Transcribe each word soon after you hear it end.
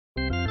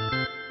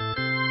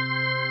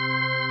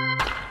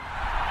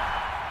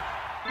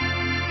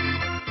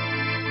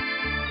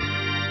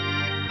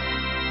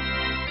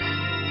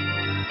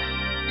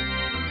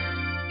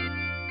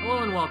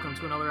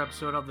to another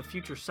episode of the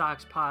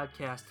FutureSox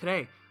podcast.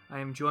 Today,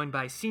 I am joined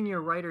by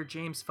senior writer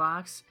James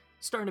Fox.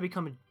 Starting to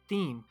become a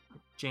theme,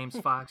 James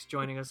Fox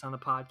joining us on the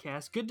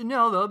podcast. Good to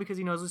know, though, because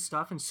he knows his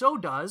stuff, and so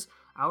does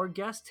our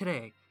guest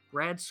today,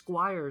 Brad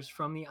Squires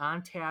from the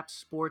On Tap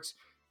Sports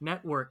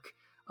Network.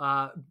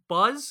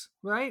 Buzz,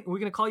 right? We're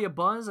going to call you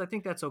Buzz. I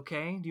think that's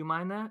okay. Do you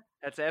mind that?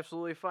 That's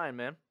absolutely fine,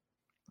 man.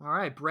 All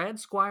right.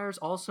 Brad Squires,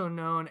 also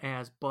known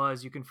as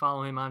Buzz. You can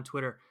follow him on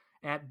Twitter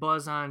at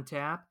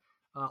BuzzOnTap.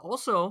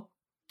 Also,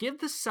 give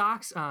the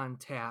Sox on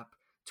Tap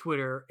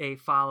Twitter a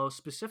follow,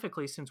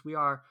 specifically since we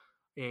are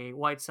a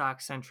White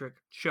Sox-centric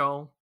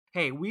show.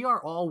 Hey, we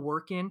are all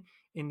working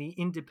in the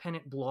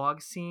independent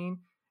blog scene,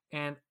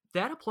 and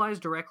that applies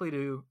directly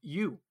to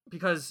you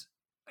because,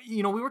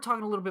 we were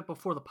talking a little bit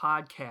before the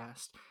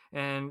podcast,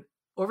 and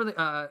over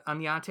on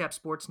the On Tap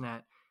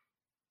Sportsnet,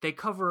 they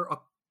cover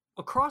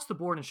across the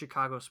board in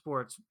Chicago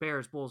sports: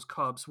 Bears, Bulls,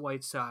 Cubs,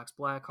 White Sox,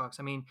 Blackhawks.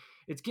 I mean,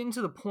 it's getting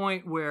to the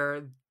point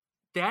where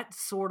that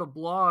sort of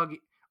blog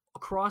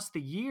across the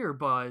year,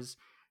 Buzz,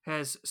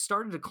 has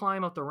started to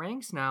climb up the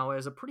ranks now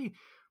as a pretty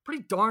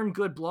darn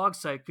good blog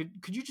site.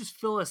 Could you just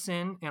fill us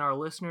in and our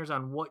listeners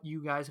on what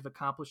you guys have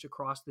accomplished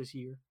across this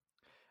year?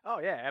 Oh,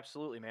 yeah,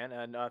 absolutely, man.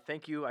 And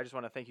thank you. I just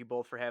want to thank you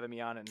both for having me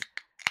on and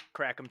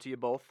crack them to you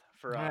both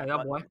for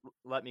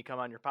let me come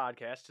on your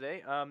podcast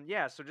today.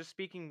 So just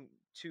speaking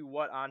to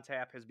what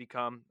OnTap has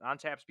become,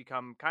 OnTap's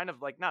become kind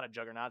of like not a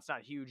juggernaut. It's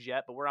not huge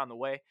yet, but we're on the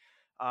way.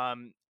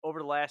 Over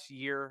the last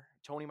year,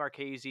 Tony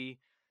Marchese,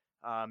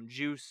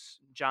 Juice,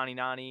 Johnny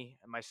Nani,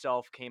 and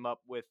myself came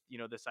up with,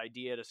 this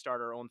idea to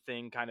start our own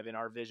thing kind of in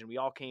our vision. We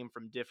all came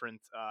from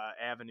different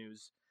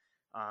avenues.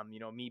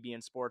 Me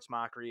being Sports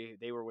Mockery,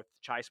 they were with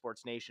Chai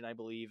Sports Nation, I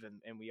believe,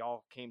 and we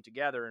all came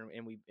together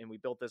and we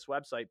built this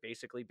website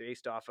basically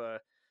based off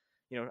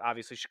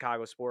obviously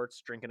Chicago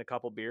sports, drinking a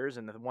couple beers.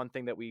 And the one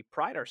thing that we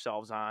pride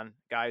ourselves on,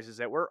 guys, is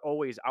that we're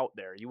always out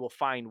there. You will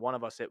find one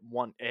of us at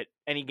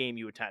any game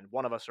you attend.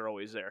 One of us are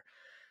always there.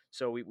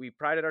 So we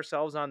prided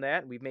ourselves on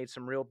that. We've made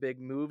some real big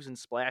moves and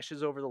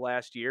splashes over the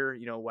last year,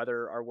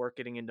 whether our work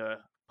getting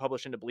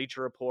published into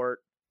Bleacher Report.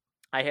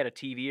 I had a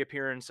TV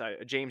appearance.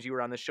 James, you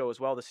were on the show as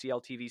well, the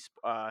CLTV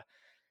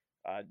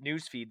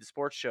news feed, the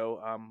sports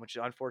show, which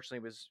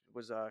unfortunately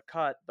was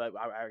cut, but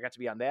I got to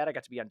be on that. I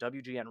got to be on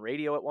WGN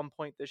radio at one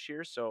point this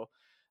year. So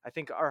I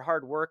think our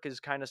hard work is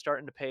kind of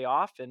starting to pay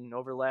off. And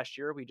over the last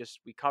year, we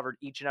covered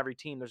each and every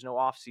team. There's no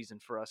off season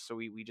for us. So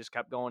we just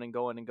kept going and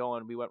going and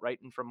going. We went right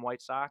in from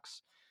White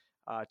Sox.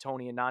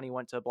 Tony and Nani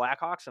went to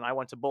Blackhawks and I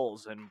went to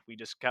Bulls, and we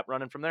just kept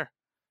running from there.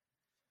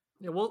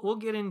 Yeah, we'll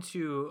get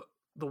into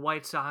the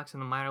White Sox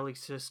and the minor league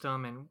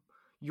system and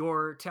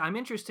I'm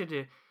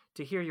interested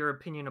to hear your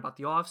opinion about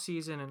the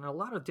offseason and a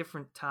lot of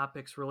different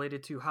topics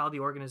related to how the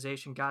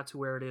organization got to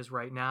where it is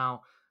right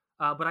now.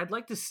 But I'd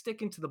like to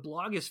stick into the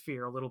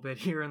blogosphere a little bit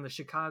here in the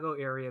Chicago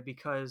area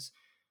because,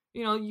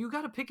 you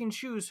got to pick and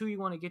choose who you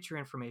want to get your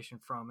information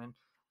from. And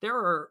there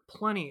are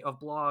plenty of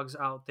blogs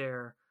out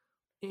there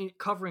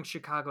covering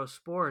Chicago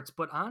sports,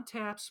 but On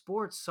Tap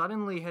Sports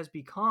suddenly has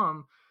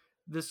become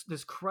this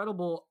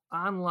credible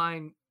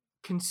online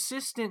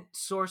consistent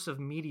source of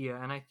media.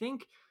 And I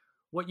think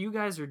what you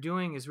guys are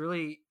doing is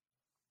really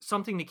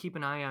something to keep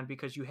an eye on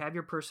because you have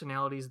your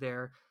personalities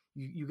there.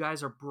 You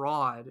guys are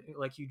broad,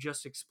 like you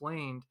just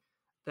explained,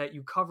 that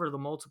you cover the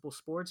multiple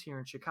sports here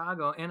in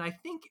Chicago. And I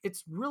think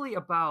it's really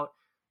about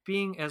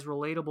being as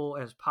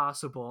relatable as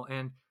possible.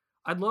 And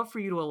I'd love for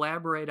you to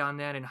elaborate on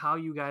that and how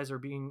you guys are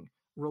being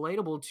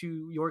relatable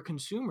to your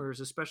consumers,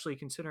 especially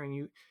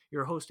considering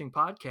you're hosting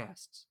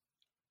podcasts.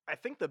 I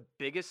think the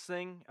biggest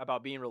thing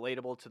about being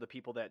relatable to the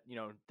people that,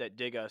 that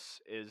dig us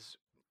is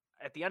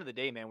at the end of the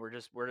day, man, we're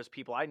just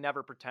people. I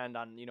never pretend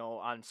on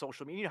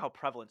social media. You know how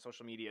prevalent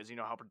social media is,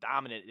 how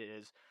predominant it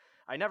is.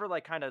 I never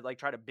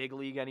try to big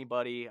league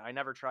anybody. I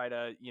never try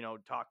to,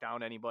 talk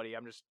down anybody.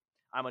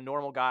 I'm a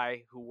normal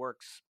guy who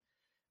works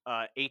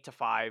 8 to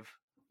 5.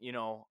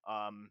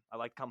 I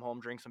like to come home,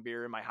 drink some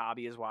beer, and my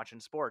hobby is watching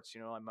sports.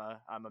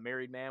 I'm a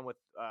married man with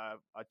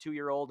a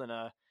 2-year-old and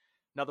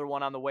another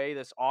one on the way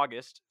this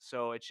August.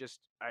 So it's just,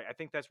 I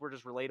think we're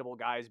just relatable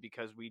guys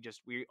because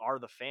we are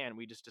the fan.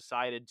 We just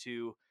decided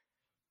to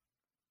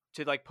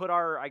put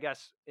our, I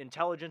guess,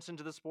 intelligence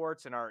into the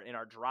sports and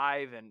our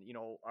drive and,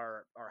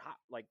 our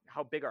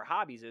how big our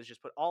hobbies is,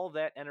 just put all of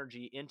that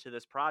energy into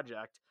this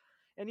project.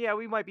 And yeah,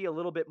 we might be a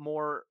little bit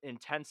more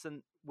intense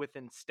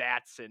within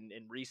stats and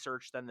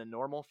research than the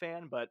normal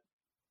fan, but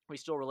we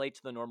still relate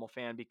to the normal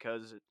fan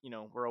because,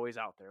 we're always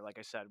out there. Like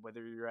I said,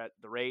 whether you're at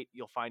the Rate,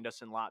 you'll find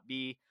us in Lot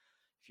B.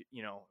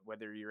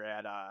 Whether you're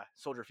at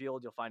Soldier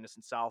Field, you'll find us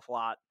in South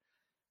Lot,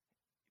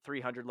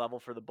 300 level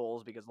for the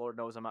Bulls, because Lord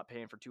knows I'm not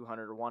paying for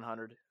 200 or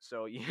 100.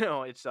 So,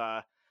 it's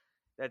I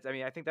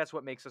think that's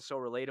what makes us so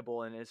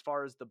relatable. And as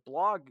far as the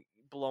blog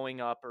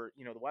blowing up or,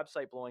 the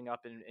website blowing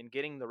up and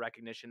getting the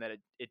recognition that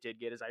it did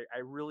get, is I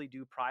really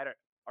do pride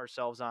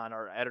ourselves on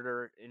our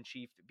editor in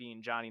chief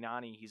being Johnny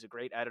Nani. He's a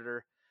great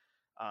editor.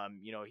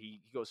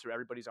 He goes through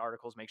everybody's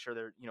articles, make sure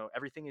they're,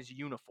 everything is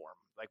uniform.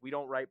 Like, we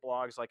don't write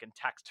blogs like in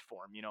text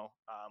form,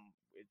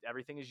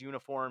 everything is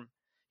uniform.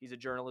 He's a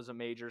journalism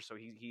major, so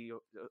he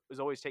is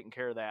always taking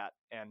care of that.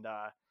 And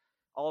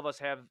all of us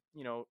have,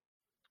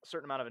 a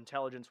certain amount of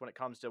intelligence when it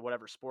comes to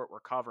whatever sport we're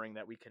covering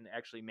that we can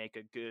actually make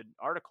a good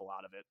article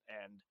out of it.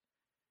 And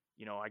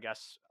I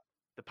guess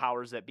the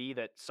powers that be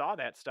that saw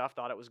that stuff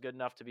thought it was good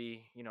enough to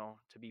be,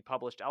 to be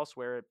published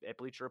elsewhere at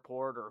Bleacher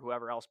Report or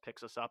whoever else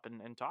picks us up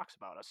and talks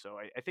about us. So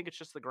I think it's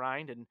just the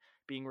grind, and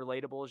being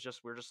relatable is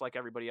just, we're just like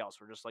everybody else.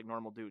 We're just like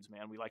normal dudes,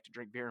 man. We like to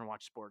drink beer and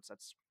watch sports.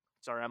 It's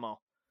our MO.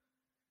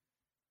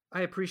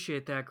 I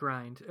appreciate that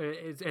grind.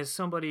 As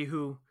somebody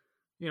who,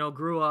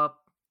 grew up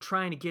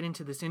trying to get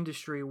into this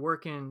industry,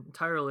 working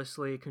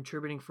tirelessly,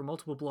 contributing for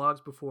multiple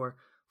blogs before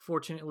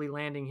fortunately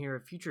landing here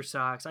at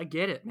FutureSox, I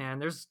get it, man.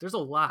 There's a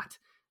lot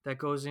that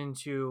goes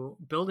into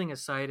building a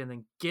site and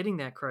then getting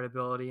that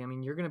credibility. I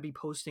mean, you're going to be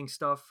posting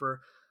stuff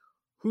for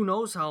who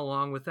knows how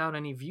long without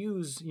any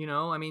views.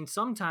 I mean,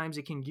 sometimes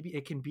it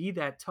can be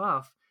that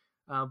tough.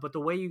 But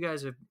the way you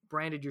guys have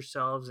branded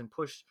yourselves and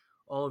pushed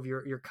all of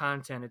your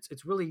content,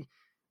 it's really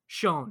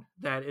shown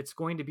that it's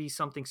going to be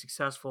something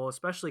successful,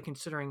 especially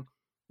considering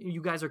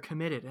you guys are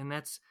committed, and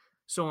that's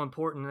so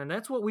important. And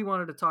that's what we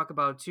wanted to talk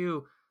about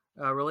too,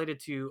 related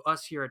to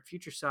us here at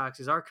FutureSox,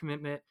 is our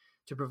commitment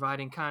to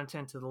providing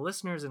content to the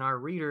listeners and our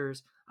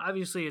readers.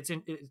 Obviously,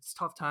 it's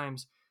tough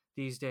times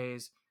these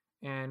days,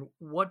 and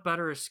what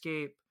better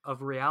escape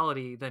of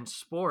reality than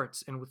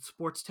sports? And with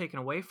sports taken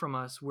away from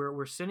us,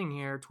 we're sitting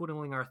here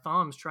twiddling our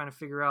thumbs trying to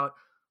figure out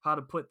how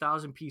to put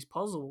thousand-piece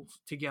puzzles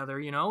together.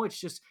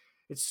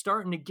 It's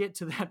starting to get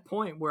to that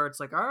point where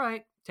it's like, all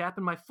right,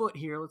 tapping my foot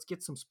here, let's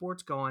get some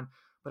sports going.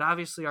 But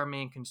obviously, our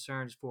main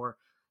concern is for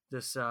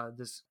this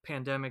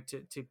pandemic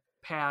to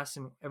pass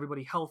and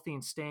everybody healthy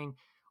and staying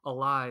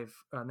alive.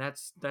 And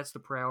that's the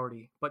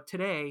priority. But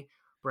today,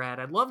 Brad,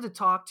 I'd love to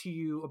talk to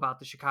you about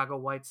the Chicago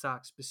White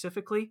Sox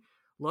specifically.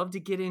 Love to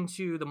get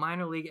into the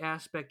minor league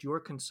aspect, your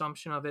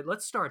consumption of it.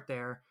 Let's start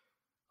there.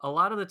 A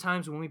lot of the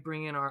times when we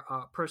bring in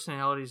our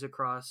personalities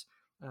across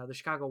the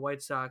Chicago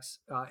White Sox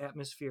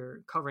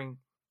atmosphere, covering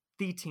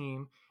the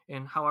team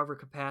in however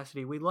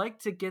capacity, we like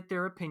to get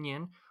their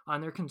opinion on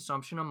their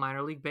consumption of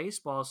minor league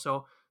baseball.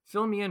 So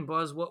fill me in,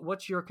 Buzz.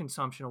 What's your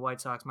consumption of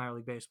White Sox minor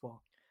league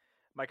baseball?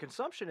 My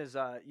consumption is,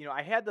 I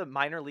had the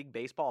minor league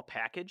baseball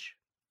package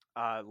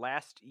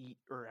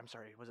or I'm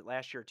sorry, was it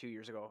last year or 2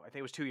 years ago? I think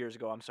it was 2 years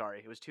ago. I'm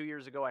sorry. It was 2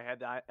 years ago. I had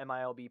the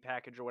MILB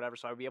package or whatever.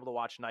 So I would be able to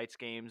watch nights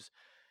games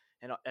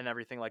and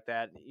everything like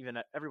that. Even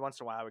every once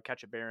in a while I would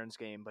catch a Barons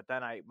game, but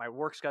then my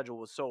work schedule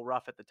was so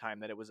rough at the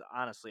time that it was,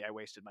 honestly, I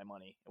wasted my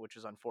money, which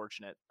was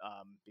unfortunate,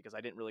 because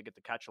I didn't really get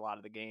to catch a lot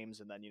of the games.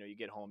 And then, you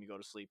get home, you go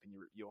to sleep, and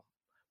you'll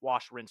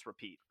wash, rinse,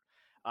 repeat.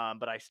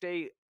 But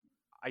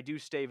I do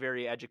stay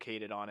very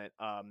educated on it.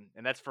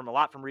 And that's from a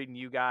lot from reading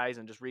you guys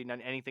and just reading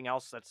anything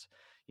else that's,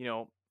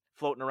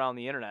 floating around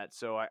the internet.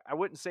 So I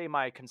wouldn't say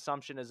my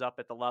consumption is up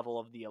at the level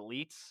of the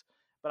elites,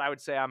 but I would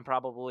say I'm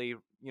probably,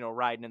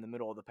 riding in the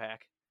middle of the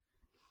pack.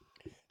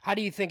 How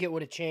do you think it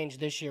would have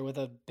changed this year with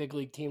a big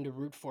league team to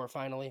root for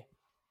finally?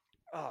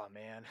 Oh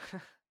man,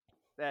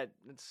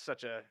 it's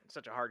such a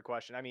hard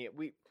question. I mean,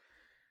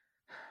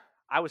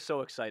 I was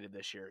so excited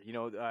this year.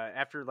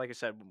 After, like I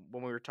said,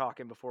 when we were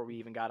talking before we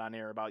even got on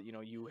air about,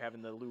 you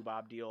having the Lou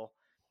Bob deal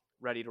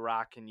ready to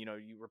rock, and,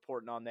 you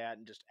reporting on that,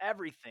 and just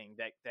everything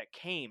that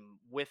came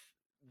with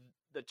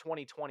the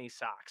 2020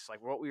 Sox,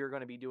 like what we were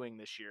going to be doing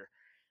this year.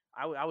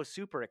 I was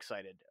super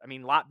excited. I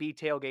mean, Lot B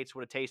tailgates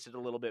would have tasted a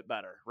little bit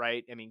better,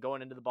 right? I mean,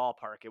 going into the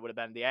ballpark,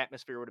 the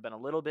atmosphere would have been a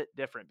little bit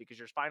different, because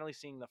you're finally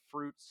seeing the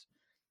fruits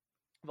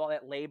of all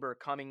that labor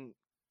coming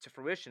to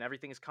fruition.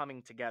 Everything is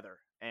coming together.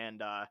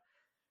 And, I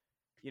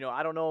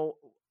don't know,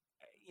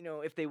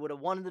 if they would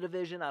have won the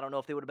division. I don't know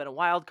if they would have been a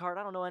wild card.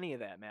 I don't know any of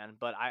that, man.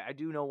 But I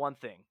do know one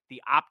thing: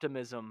 the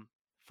optimism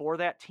for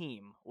that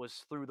team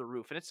was through the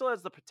roof, and it still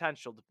has the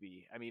potential to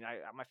be. I mean,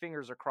 my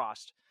fingers are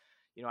crossed.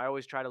 I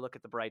always try to look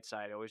at the bright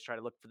side. I always try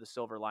to look for the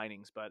silver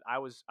linings. But I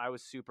was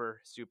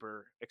super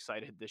super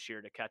excited this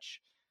year to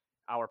catch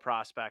our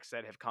prospects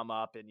that have come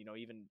up, and,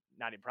 even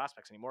not even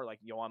prospects anymore, like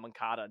Yohan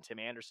Moncada and Tim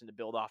Anderson, to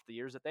build off the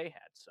years that they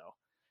had. So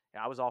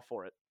yeah, I was all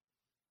for it.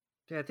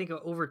 Yeah, I think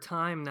over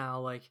time now,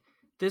 like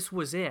this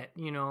was it,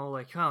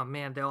 like, oh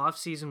man, the off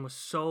season was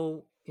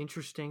so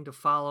interesting to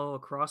follow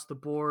across the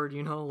board,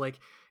 like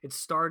it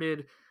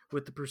started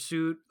with the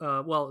pursuit.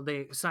 Well,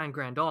 they signed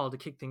Grandal to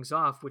kick things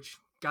off, which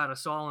got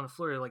us all in a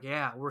flurry. Like,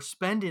 yeah, we're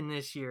spending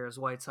this year as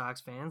White Sox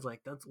fans.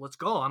 Like, let's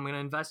go. I'm going to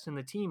invest in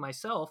the team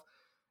myself.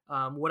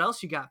 What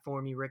else you got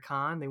for me, Rick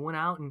Hahn? They went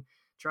out and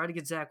tried to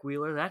get Zach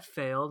Wheeler. That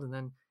failed. And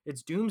then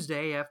it's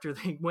doomsday after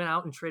they went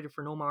out and traded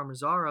for Nomar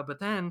Mazara. But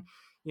then,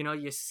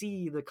 you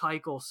see the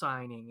Keuchel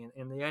signing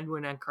and the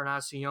Edwin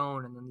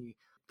Encarnacion, and then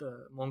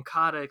the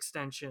Moncada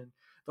extension,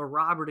 the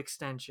Robert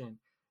extension.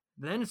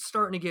 Then it's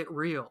starting to get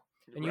real.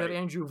 And you Right.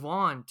 have Andrew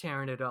Vaughn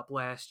tearing it up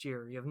last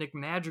year. You have Nick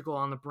Madrigal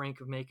on the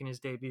brink of making his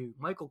debut.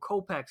 Michael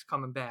Kopech's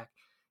coming back.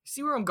 You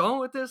see where I'm going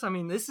with this? I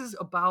mean, this is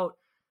about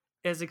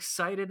as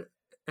excited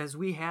as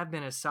we have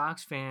been as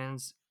Sox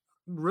fans,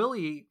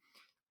 really,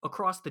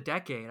 across the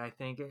decade, I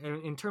think,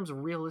 in terms of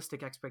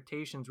realistic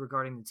expectations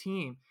regarding the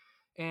team.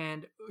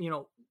 And,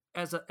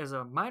 as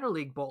a minor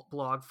league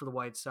blog for the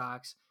White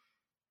Sox,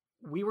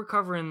 we were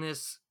covering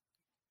this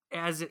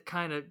as it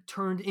kind of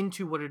turned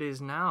into what it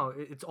is now.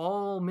 It's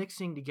all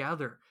mixing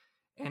together,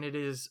 and it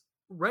is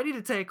ready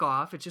to take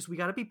off. It's just we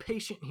got to be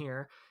patient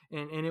here,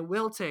 and it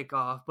will take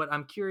off. But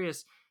I'm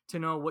curious to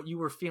know what you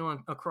were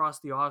feeling across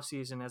the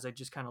offseason as I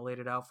just kind of laid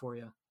it out for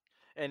you.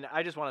 And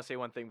I just want to say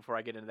one thing before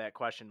I get into that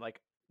question.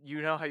 Like,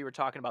 you know how you were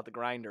talking about the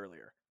grind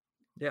earlier?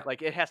 Yeah.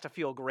 Like, it has to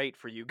feel great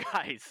for you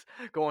guys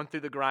going through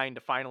the grind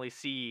to finally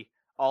see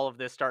all of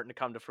this starting to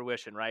come to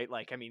fruition, right?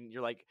 Like, I mean,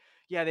 you're like,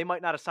 yeah, they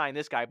might not assign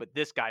this guy, but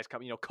this guy's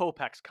coming,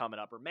 Kopech's coming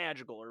up, or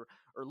Magical, or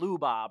Lou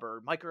Bob,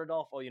 or Mike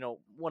Rodolfo,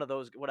 one of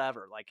those,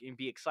 whatever. Like, and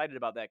be excited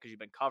about that because you've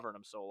been covering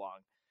them so long.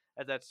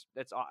 That's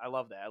I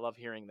love that. I love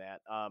hearing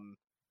that.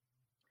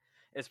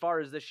 As far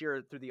as this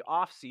year through the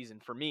off season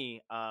for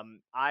me, oh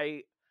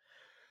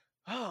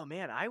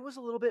man, I was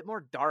a little bit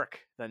more dark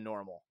than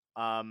normal.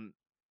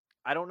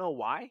 I don't know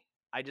why.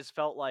 I just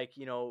felt like,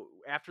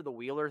 after the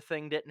Wheeler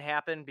thing didn't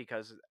happen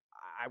because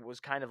I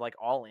was kind of like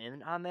all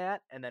in on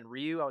that. And then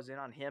Ryu, I was in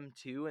on him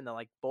too. And then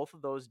like both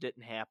of those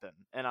didn't happen.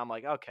 And I'm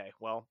like, okay,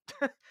 well,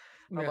 I'm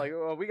Yeah. like,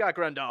 well, we got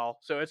Grandal,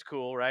 so it's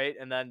cool, right?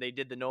 And then they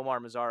did the Nomar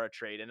Mazzara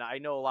trade. And I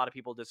know a lot of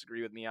people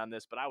disagree with me on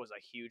this, but I was a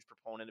huge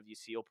proponent of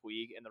Yasiel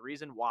Puig. And the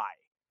reason why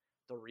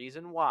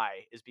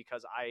is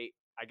because I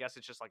guess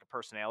it's just like a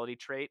personality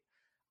trait.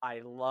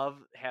 I love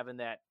having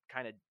that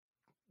kind of,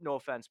 no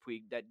offense,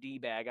 Puig, that D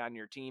bag on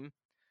your team.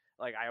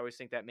 Like, I always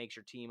think that makes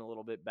your team a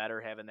little bit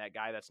better, having that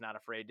guy that's not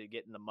afraid to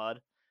get in the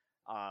mud.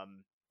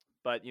 Um,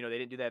 but they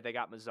didn't do that. They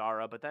got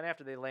Mazzara, but then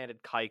after they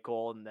landed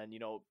Keuchel, and then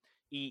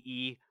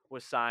EE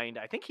was signed.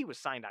 I think he was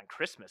signed on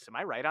Christmas. Am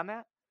I right on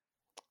that?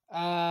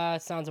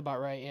 Sounds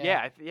about right.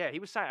 Yeah. Yeah, he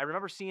was signed. I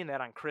remember seeing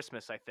that on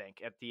Christmas. I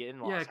think at the Yeah,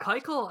 in-laws'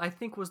 house. Keuchel, I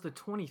think, was the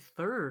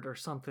 23rd or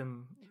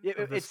something It,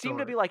 of it this it seemed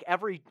to be sort.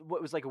 like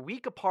what was like a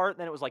week apart,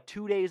 then it was like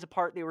 2 days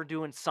apart. They were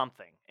doing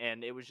something,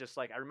 and it was just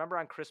like I remember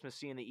on Christmas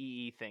seeing the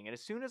EE thing, and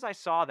as soon as I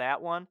saw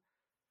that one,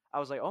 I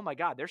was like, oh my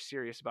God, they're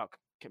serious about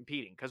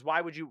competing. Because why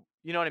would you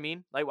know what I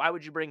mean? Like, why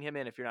would you bring him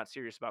in if you're not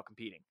serious about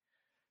competing?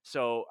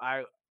 So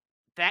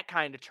that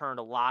kind of turned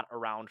a lot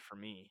around for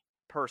me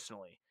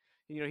personally.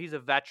 He's a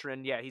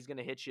veteran. Yeah, he's going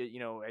to hit you.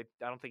 I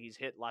don't think he's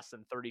hit less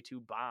than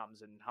 32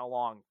 bombs in how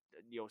long?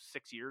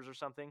 6 years or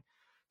something.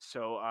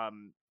 So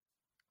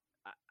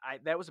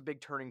that was a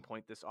big turning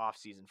point this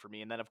offseason for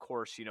me. And then of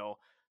course,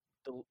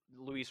 the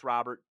Luis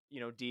Robert,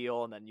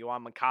 deal, and then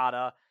Yohan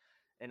Makata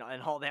and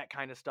all that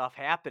kind of stuff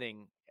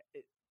happening.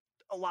 It,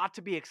 a lot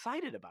to be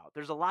excited about.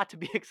 There's a lot to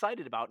be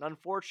excited about. And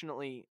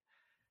unfortunately,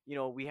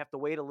 we have to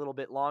wait a little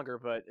bit longer,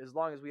 but as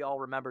long as we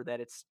all remember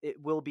that it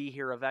will be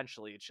here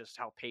eventually. It's just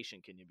how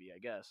patient can you be, I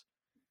guess.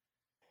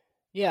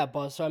 Yeah,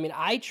 Buzz. So I mean,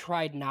 I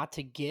tried not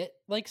to get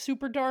like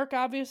super dark.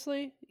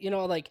 Obviously,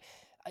 like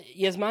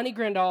Yasmani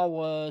Grandal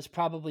was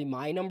probably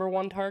my number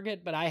one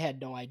target, but I had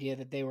no idea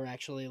that they were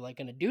actually like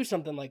going to do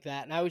something like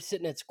that. And I was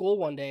sitting at school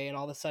one day, and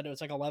all of a sudden it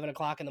was like 11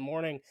 o'clock in the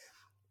morning,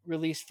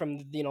 released from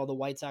the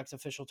White Sox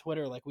official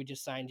Twitter, like we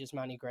just signed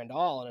Yasmani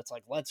Grandal, and it's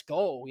like let's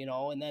go,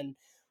 and then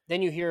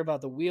you hear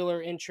about the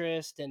Wheeler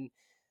interest, and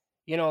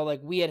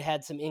like we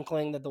had some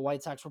inkling that the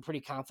White Sox were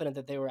pretty confident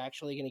that they were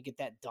actually going to get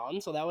that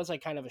done. So that was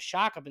like kind of a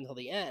shock up until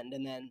the end.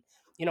 And then,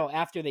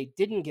 after they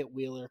didn't get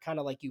Wheeler, kind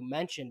of like you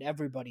mentioned,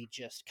 everybody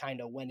just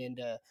kind of went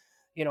into,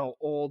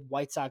 old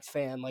White Sox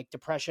fan, like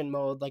depression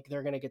mode, like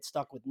they're going to get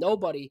stuck with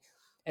nobody.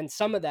 And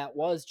some of that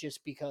was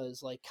just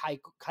because like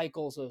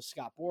Keuchel's a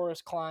Scott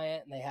Boras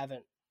client and they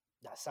haven't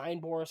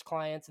signed Boras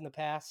clients in the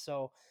past.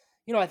 So,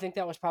 I think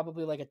that was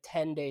probably like a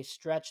 10-day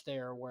stretch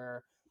there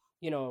where,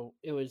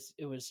 it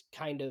was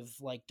kind of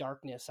like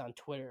darkness on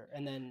Twitter,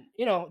 and then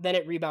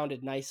it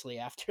rebounded nicely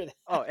after that.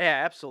 Oh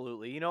yeah,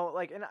 absolutely.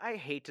 Like, and I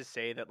hate to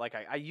say that, like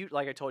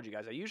like I told you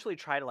guys, I usually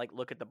try to like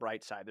look at the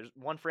bright side. There's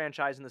one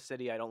franchise in the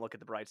city I don't look at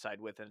the bright side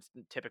with, and it's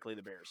typically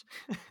the Bears.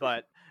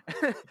 But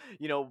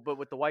but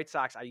with the White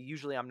Sox,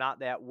 I'm not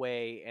that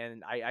way,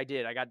 and I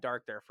got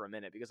dark there for a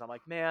minute because I'm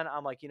like, man,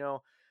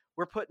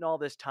 we're putting all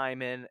this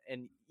time in,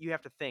 and you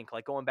have to think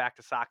like going back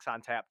to Sox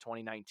on Tap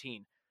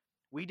 2019,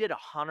 we did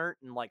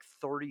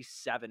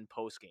 137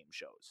 post game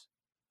shows.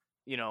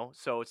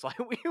 So it's like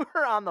we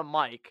were on the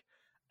mic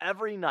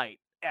every night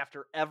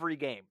after every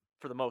game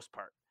for the most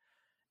part.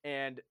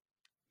 And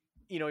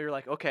you're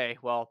like, okay,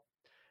 well,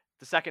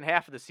 the second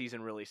half of the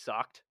season really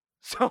sucked.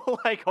 So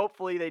like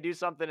hopefully they do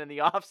something in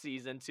the off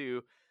season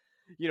to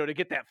to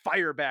get that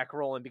fire back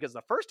rolling, because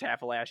the first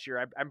half of last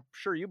year, I'm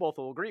sure you both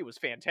will agree, was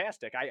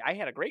fantastic. I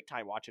had a great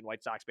time watching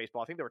White Sox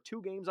baseball. I think there were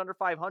 2 games under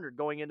 500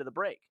 going into the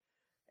break.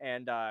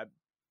 And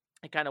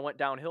it kind of went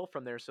downhill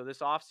from there. So this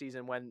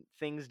offseason, when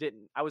things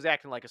didn't, I was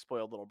acting like a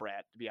spoiled little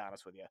brat, to be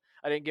honest with you.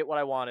 I didn't get what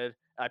I wanted.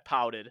 I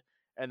pouted,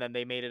 and then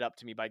they made it up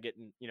to me by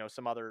getting,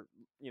 some other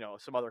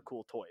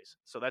cool toys.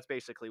 So that's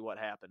basically what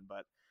happened.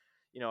 But,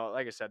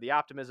 like I said, the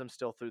optimism's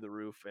still through the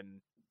roof, and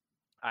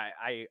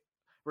I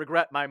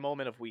regret my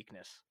moment of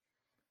weakness.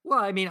 Well,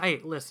 I mean,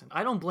 I listen.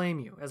 I don't blame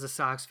you as a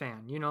Sox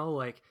fan. You know,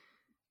 like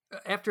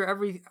after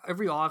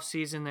every off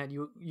season that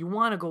you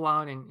want to go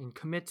out and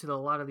commit to a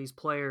lot of these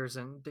players,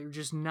 and they're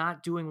just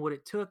not doing what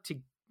it took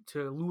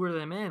to lure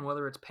them in,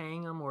 whether it's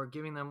paying them or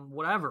giving them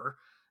whatever,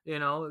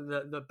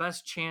 the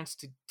best chance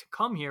to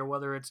come here,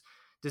 whether it's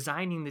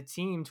designing the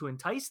team to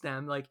entice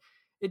them, like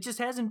it just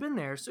hasn't been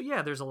there. So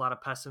yeah, there's a lot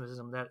of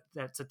pessimism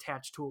that's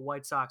attached to a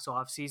White Sox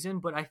off season,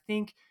 but I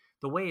think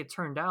the way it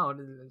turned out,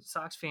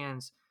 Sox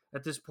fans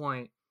at this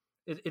point,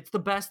 it's the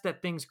best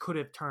that things could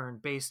have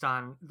turned based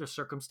on the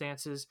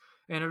circumstances,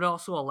 and it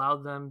also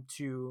allowed them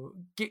to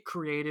get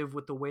creative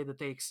with the way that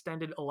they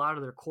extended a lot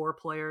of their core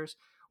players,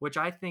 which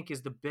I think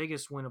is the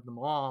biggest win of them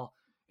all.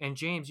 And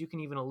James, you can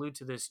even allude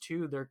to this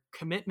too, their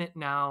commitment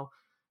now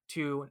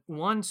to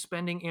one,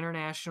 spending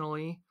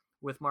internationally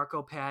with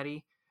Marco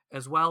Patti,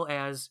 as well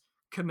as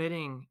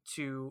committing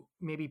to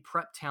maybe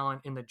prep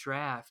talent in the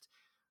draft.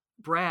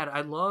 Brad,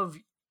 I'd love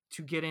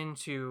to get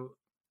into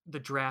the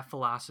draft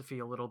philosophy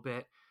a little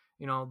bit.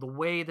 The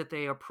way that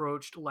they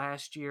approached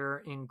last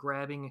year in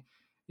grabbing,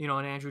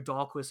 an Andrew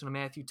Dahlquist and a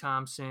Matthew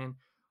Thompson,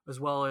 as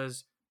well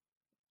as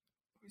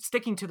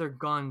sticking to their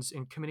guns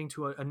and committing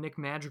to a Nick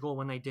Madrigal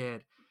when they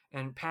did,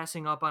 and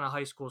passing up on a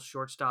high school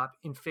shortstop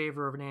in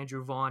favor of an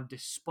Andrew Vaughn,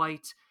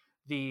 despite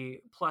the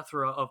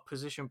plethora of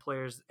position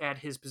players at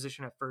his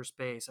position at first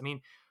base. I mean,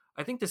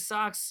 I think the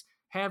Sox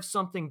have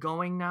something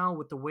going now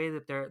with the way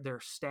that their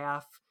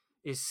staff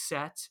is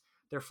set.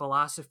 Their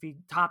philosophy,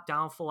 top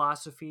down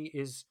philosophy,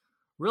 is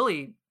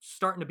really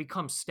starting to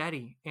become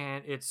steady,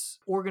 and it's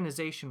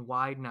organization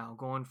wide now,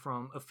 going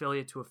from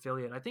affiliate to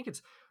affiliate. I think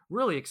it's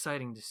really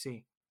exciting to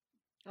see.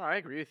 Oh, I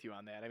agree with you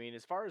on that. I mean,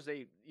 as far as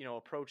they,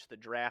 approached the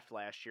draft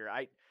last year,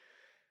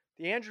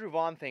 the Andrew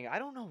Vaughn thing, I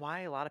don't know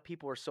why a lot of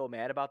people are so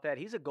mad about that.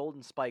 He's a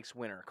Golden Spikes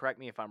winner. Correct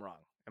me if I'm wrong.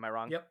 Am I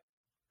wrong? Yep.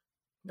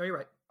 No, you're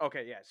right.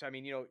 Okay, yeah. So I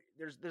mean,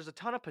 there's a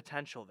ton of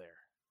potential there,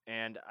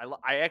 and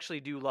I actually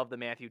do love the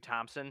Matthew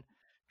Thompson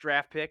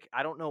draft pick.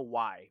 I don't know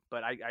why,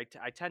 but I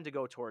tend to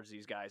go towards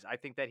these guys. I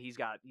think that he's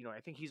got,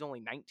 I think he's only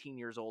 19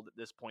 years old at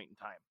this point in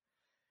time.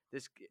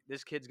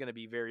 This kid's going to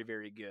be very,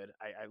 very good.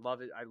 I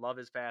love it. I love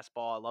his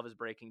fastball. I love his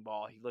breaking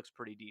ball. He looks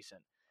pretty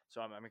decent. So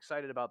I'm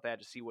excited about that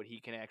to see what he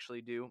can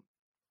actually do.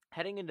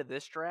 Heading into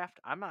this draft,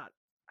 I'm not,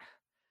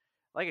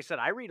 like I said,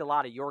 I read a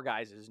lot of your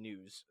guys'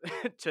 news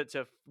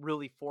to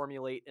really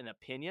formulate an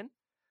opinion.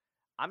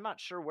 I'm not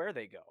sure where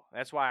they go.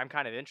 That's why I'm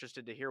kind of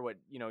interested to hear what,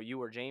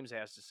 you or James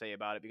has to say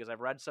about it, because I've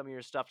read some of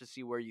your stuff to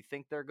see where you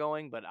think they're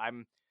going, but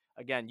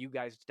again, you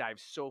guys dive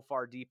so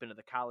far deep into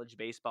the college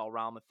baseball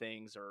realm of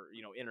things, or,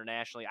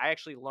 internationally. I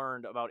actually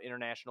learned about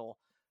international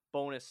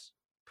bonus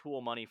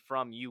pool money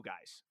from you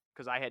guys,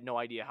 because I had no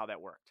idea how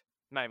that worked.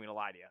 I'm not even gonna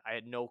lie to you. I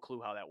had no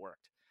clue how that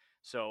worked.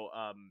 So,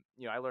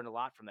 I learned a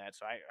lot from that.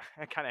 So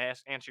I kind of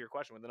answer your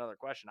question with another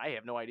question. I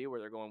have no idea where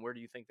they're going. Where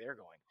do you think they're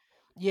going?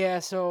 Yeah,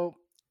 so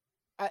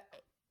I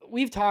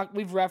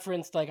we've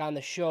referenced like on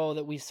the show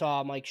that we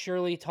saw Mike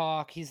Shirley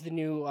talk. He's the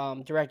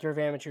new director of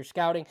amateur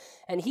scouting,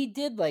 and he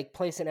did like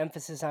place an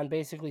emphasis on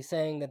basically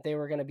saying that they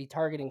were going to be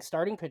targeting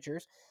starting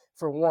pitchers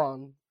for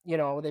one.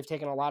 They've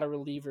taken a lot of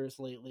relievers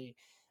lately,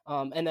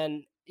 and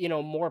then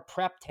more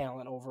prep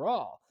talent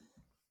overall.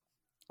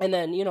 And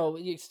then,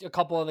 a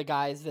couple of the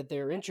guys that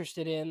they're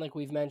interested in, like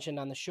we've mentioned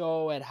on the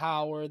show at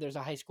Howard, there's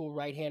a high school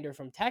right-hander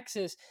from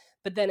Texas.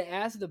 But then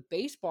as the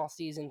baseball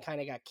season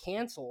kind of got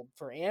canceled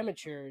for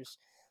amateurs,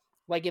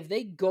 like if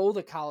they go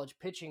the college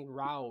pitching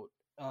route,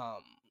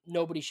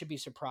 nobody should be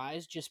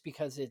surprised, just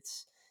because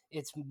it's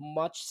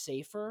much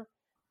safer,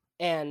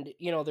 and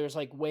there's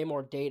like way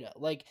more data.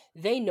 Like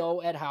they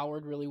know Ed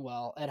Howard really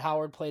well. Ed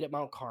Howard played at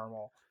Mount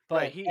Carmel,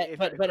 Right.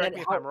 but Correct Ed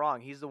me if Howard, I'm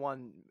wrong. He's the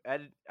one.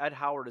 Ed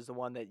Howard is the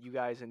one that you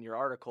guys in your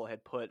article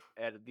had put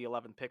at the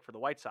 11th pick for the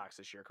White Sox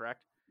this year.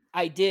 Correct.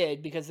 I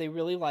did, because they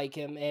really like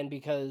him, and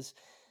because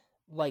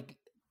like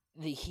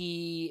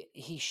he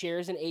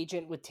shares an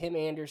agent with Tim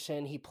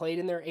Anderson. He played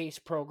in their ace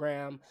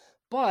program,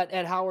 but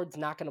Ed Howard's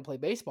not going to play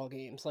baseball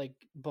games like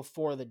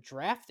before the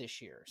draft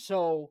this year.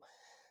 So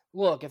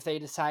look, if they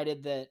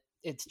decided that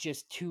it's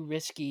just too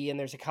risky and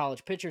there's a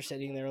college pitcher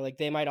sitting there, like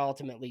they might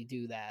ultimately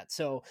do that.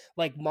 So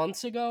like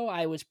months ago,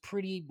 I was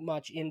pretty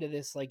much into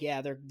this, like,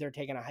 yeah, they're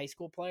taking a high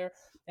school player,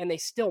 and they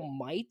still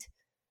might.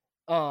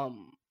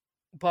 Um,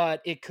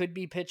 but it could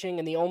be pitching,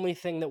 and the only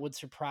thing that would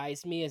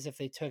surprise me is if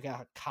they took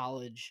a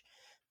college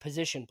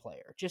position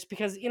player, just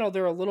because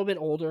they're a little bit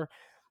older.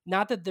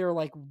 Not that their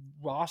like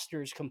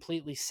rosters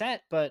completely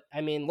set, but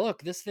I mean,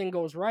 look, this thing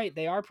goes right,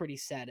 they are pretty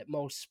set at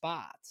most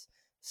spots.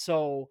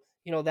 So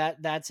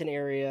that's an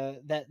area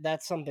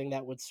that's something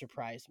that would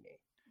surprise me.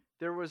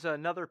 There was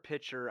another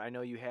pitcher I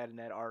know you had in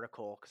that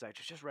article, because I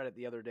just read it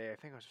the other day. I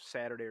think it was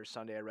Saturday or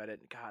Sunday. I read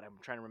it. God, I'm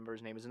trying to remember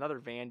his name. It's another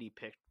Vandy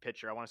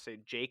pitcher. I want to say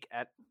Jake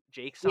Yeah,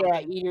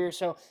 something. Eater.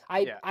 So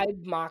I Yeah. I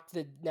mocked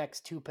the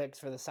next two picks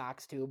for the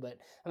Sox too, but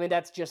I mean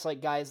that's just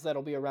like guys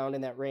that'll be around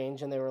in that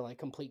range, and they were like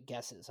complete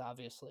guesses,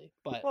 obviously.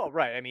 But Well,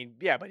 right. I mean,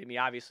 yeah, but I mean,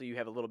 obviously you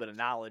have a little bit of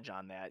knowledge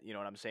on that. You know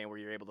what I'm saying? Where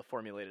you're able to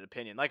formulate an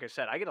opinion. Like I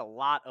said, I get a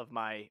lot of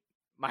my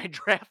my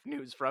draft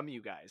news from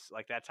you guys.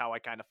 Like that's how I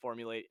kind of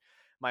formulate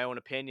my own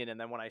opinion. And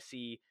then when I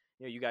see,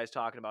 you guys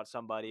talking about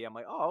somebody, I'm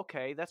like, oh,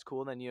 okay, that's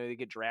cool. And then, they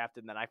get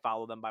drafted and then I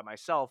follow them by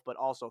myself, but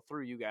also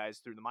through you guys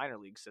through the minor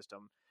league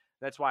system.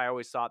 That's why I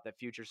always thought that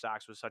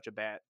FutureSox was such a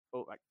bad.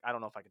 Oh, I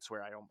don't know if I can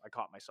swear. I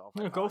caught myself.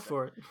 I Go apologize.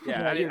 for it.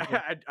 Yeah, Yeah, I, you're didn't,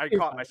 good. I You're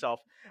caught fine. myself.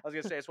 I was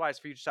gonna say it's why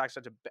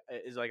FutureSox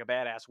is like a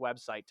badass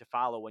website to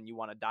follow when you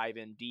want to dive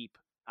in deep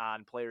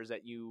on players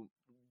that you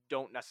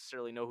don't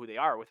necessarily know who they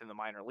are within the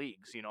minor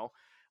leagues.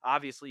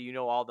 Obviously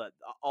all the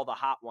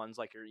hot ones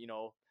like your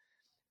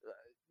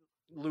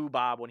Lou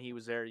Bob when he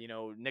was there.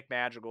 Nick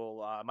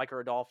Madrigal, Mike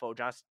Rodolfo,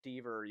 John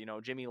Stever,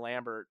 Jimmy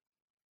Lambert.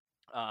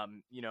 I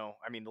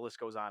mean the list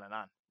goes on and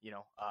on.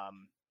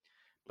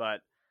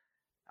 But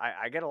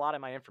I get a lot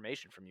of my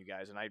information from you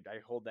guys, and I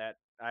hold that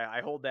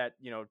I hold that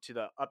to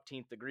the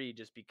upteenth degree,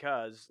 just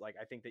because like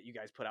I think that you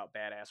guys put out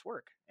badass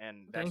work,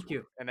 and Thank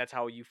you. that's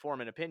how you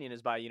form an opinion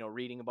is by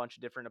reading a bunch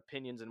of different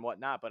opinions and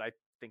whatnot. But I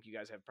think you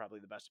guys have probably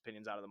the best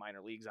opinions out of the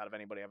minor leagues out of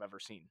anybody I've ever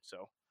seen.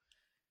 So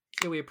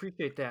Yeah, we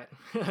appreciate that.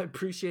 I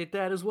appreciate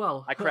that as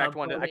well. I cracked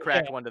one. I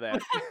cracked one to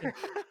that.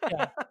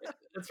 Yeah.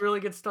 That's really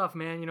good stuff,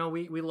 man.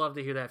 We love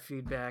to hear that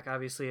feedback.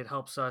 Obviously, it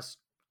helps us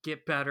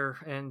get better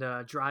and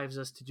drives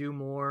us to do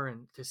more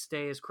and to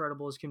stay as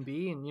credible as can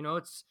be. And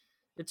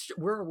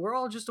we're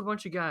all just a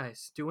bunch of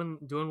guys doing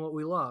what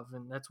we love,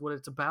 and that's what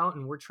it's about.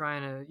 And we're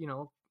trying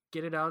to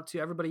get it out to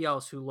everybody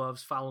else who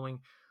loves following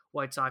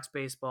White Sox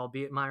baseball,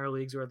 be it minor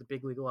leagues or at the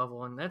big league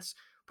level. And that's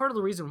part of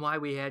the reason why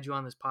we had you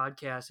on this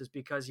podcast, is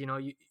because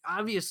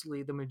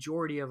obviously the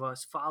majority of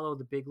us follow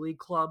the big league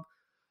club.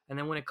 And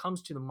then when it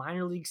comes to the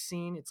minor league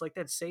scene, it's like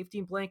that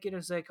safety blanket.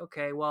 It's like,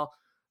 okay, well,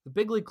 the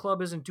big league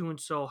club isn't doing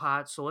so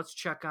hot, so let's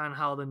check on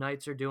how the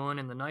Knights are doing.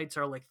 And the Knights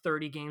are like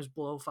 30 games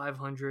below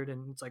 500,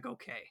 and it's like,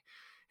 okay,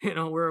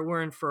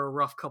 we're in for a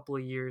rough couple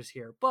of years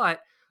here.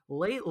 But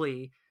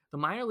lately, the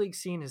minor league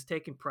scene has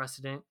taken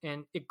precedent,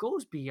 and it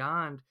goes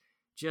beyond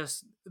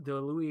just the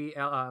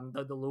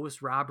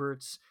Lewis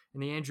Roberts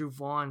and the Andrew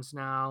Vaughns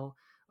now.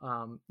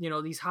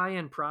 These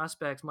high-end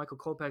prospects, Michael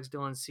Kopech's,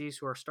 Dylan Cease,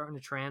 who are starting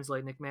to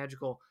translate, Nick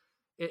Magical.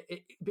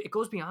 It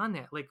goes beyond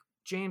that. Like,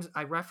 James,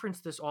 I reference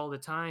this all the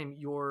time,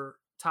 your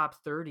top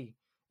 30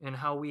 and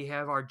how we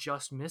have our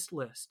just missed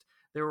list.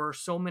 There were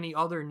so many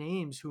other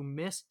names who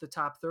missed the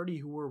top 30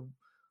 who were,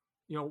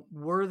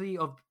 worthy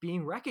of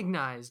being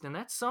recognized. And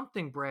that's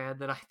something, Brad,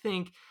 that I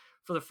think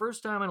for the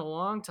first time in a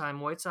long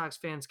time, White Sox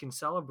fans can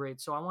celebrate.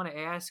 So I want to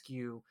ask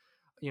you,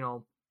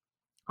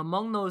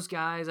 among those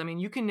guys, I mean,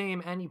 you can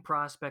name any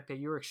prospect that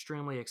you're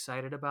extremely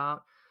excited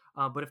about.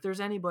 But if there's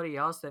anybody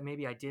else that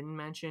maybe I didn't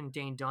mention,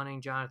 Dane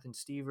Dunning, Jonathan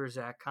Stevers,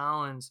 Zach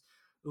Collins,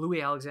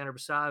 Louis Alexander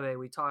Basabe,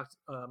 we talked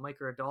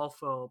Mike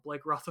Rodolfo,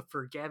 Blake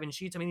Rutherford, Gavin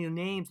Sheets. I mean, the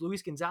names,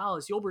 Luis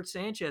Gonzalez, Yolbert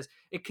Sanchez,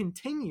 it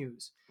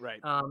continues.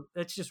 Right.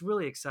 That's just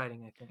really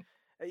exciting, I think.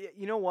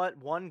 You know what?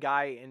 One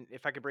guy, and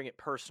if I could bring it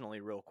personally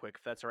real quick,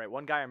 if that's all right.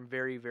 One guy I'm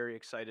very, very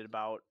excited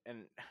about,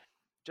 and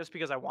just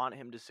because I want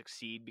him to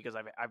succeed, because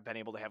I've been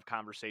able to have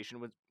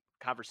conversations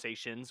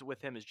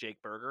with him, is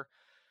Jake Berger.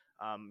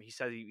 He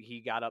said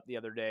he got up the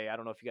other day. I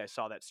don't know if you guys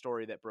saw that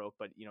story that broke,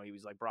 but he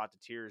was like brought to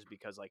tears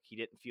because like he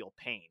didn't feel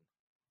pain,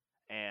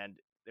 and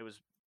it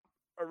was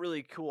a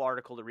really cool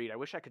article to read. I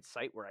wish I could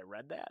cite where I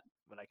read that,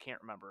 but I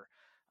can't remember.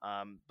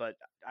 But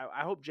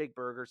I hope Jake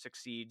Berger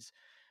succeeds.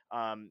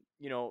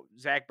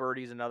 Zach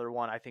Birdie's another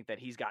one. I think that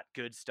he's got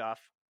good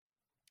stuff.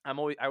 I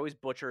always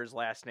butcher his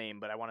last name,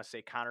 but I want to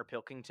say Connor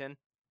Pilkington.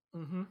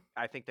 Mm-hmm.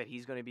 I think that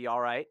he's going to be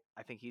all right.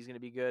 I think he's going to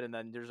be good. And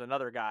then there's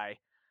another guy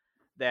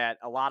that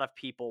a lot of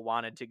people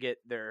wanted to get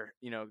their,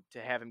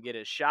 to have him get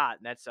his shot,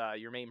 and that's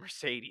Yermaine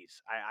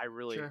Mercedes. I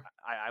really, Sure.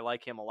 I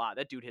like him a lot.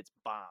 That dude hits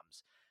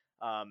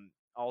bombs.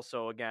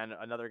 Also, again,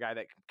 another guy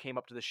that came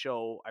up to the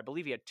show. I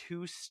believe he had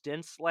 2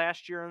 stints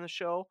last year on the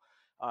show,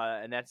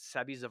 and that's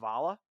Sebi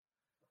Zavala.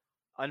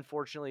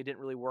 Unfortunately, it didn't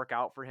really work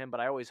out for him,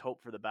 but I always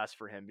hope for the best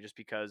for him, just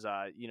because,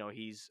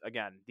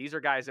 these are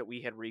guys that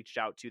we had reached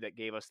out to that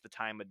gave us the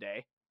time of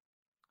day.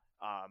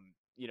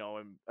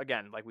 And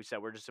again, like we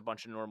said, we're just a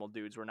bunch of normal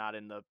dudes. We're not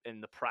in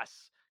the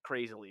press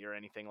crazily or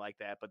anything like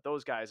that. But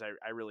those guys,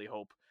 I really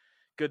hope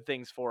good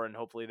things for, and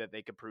hopefully that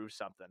they could prove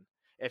something.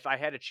 If I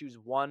had to choose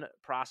one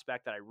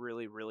prospect that I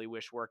really, really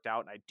wish worked out,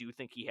 and I do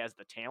think he has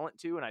the talent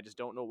to, and I just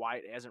don't know why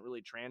it hasn't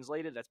really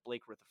translated, that's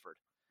Blake Rutherford.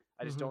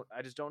 I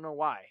just don't know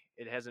why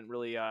it hasn't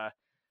really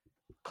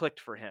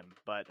clicked for him,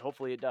 but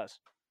hopefully it does.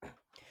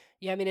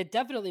 Yeah, I mean, it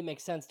definitely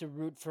makes sense to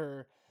root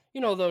for,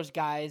 those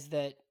guys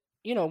that,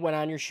 went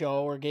on your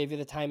show or gave you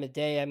the time of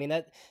day. I mean,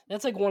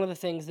 that's like one of the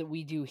things that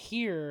we do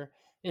here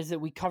is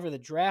that we cover the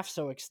draft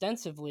so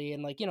extensively,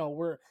 and like,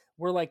 we're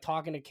like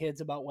talking to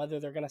kids about whether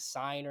they're going to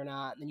sign or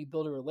not. And then you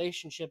build a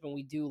relationship, and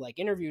we do like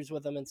interviews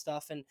with them and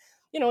stuff. And,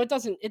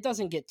 it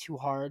doesn't get too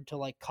hard to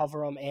like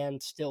cover them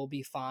and still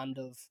be fond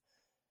of,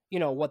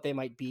 what they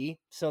might be.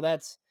 So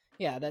that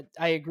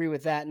I agree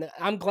with that. And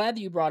I'm glad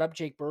that you brought up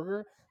Jake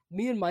Berger.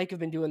 Me and Mike have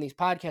been doing these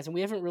podcasts, and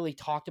we haven't really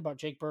talked about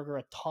Jake Berger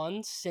a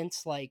ton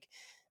since like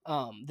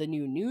the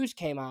new news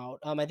came out.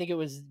 I think it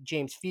was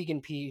James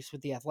Fegan piece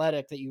with The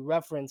Athletic that you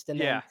referenced. And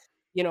then, Yeah.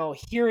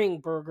 Hearing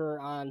Berger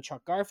on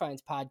Chuck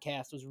Garfine's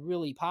podcast was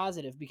really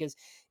positive because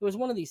it was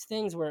one of these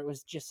things where it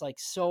was just like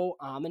so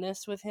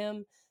ominous with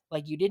him.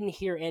 Like you didn't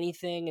hear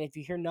anything. And if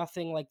you hear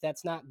nothing, like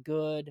that's not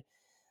good,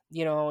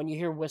 and you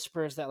hear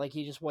whispers that like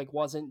he just like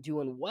wasn't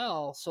doing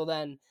well. So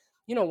then,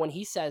 when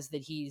he says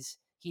that he's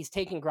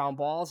taking ground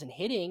balls and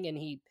hitting and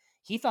he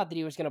thought that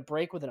he was going to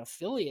break with an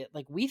affiliate,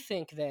 like we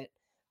think that,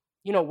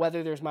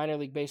 whether there's minor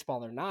league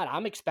baseball or not,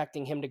 I'm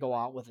expecting him to go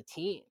out with a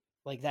team.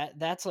 Like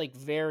that's like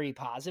very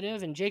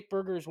positive. And Jake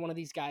Berger is one of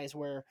these guys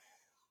where,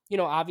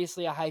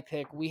 obviously a high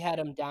pick. We had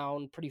him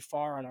down pretty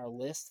far on our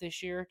list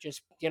this year,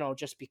 just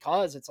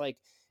because it's like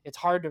it's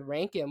hard to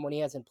rank him when he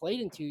hasn't played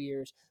in 2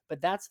 years.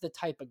 But that's the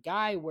type of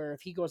guy where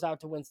if he goes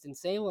out to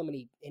Winston-Salem and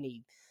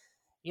he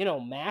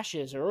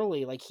mashes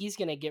early, like he's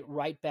going to get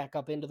right back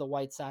up into the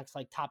White Sox,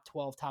 like top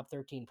 12, top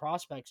 13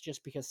 prospects,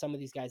 just because some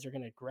of these guys are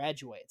going to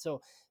graduate. So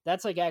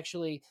that's like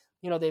actually,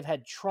 they've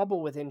had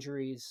trouble with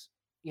injuries,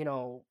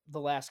 the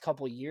last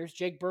couple of years.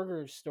 Jake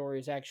Berger's story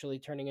is actually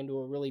turning into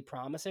a really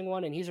promising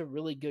one, and he's a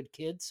really good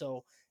kid.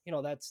 So,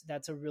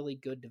 that's a really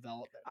good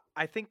development.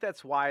 I think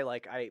that's why,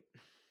 like,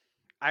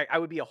 I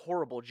would be a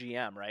horrible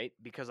GM, right?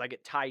 Because I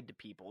get tied to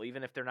people,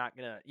 even if they're not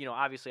going to,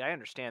 obviously I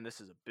understand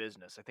this is a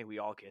business. I think we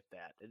all get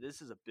that.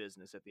 This is a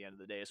business at the end of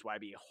the day. That's why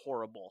I'd be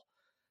horrible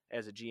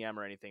as a GM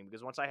or anything,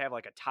 because once I have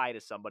like a tie to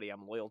somebody,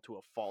 I'm loyal to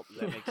a fault. Does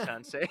that make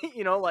sense?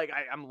 Like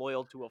I'm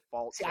loyal to a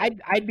fault. See, So.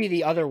 I'd be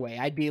the other way.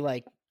 I'd be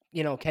like,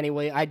 Kenny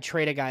Williams. I'd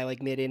trade a guy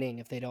like mid inning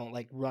if they don't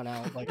like run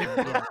out like,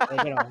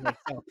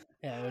 so,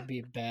 yeah, it would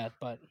be bad.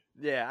 But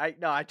yeah,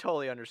 I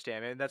totally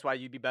understand, man. That's why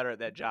you'd be better at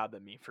that job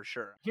than me for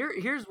sure.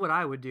 Here's what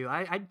I would do.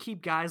 I'd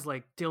keep guys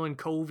like Dylan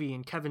Covey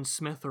and Kevin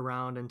Smith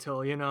around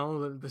until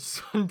the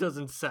sun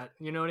doesn't set.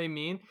 You know what I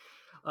mean?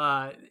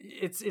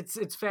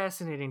 It's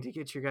fascinating to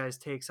get your guys'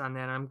 takes on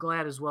that. I'm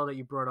glad as well that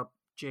you brought up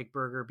Jake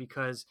Berger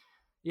because,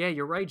 yeah,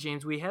 you're right,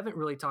 James. We haven't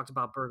really talked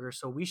about Berger,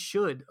 so we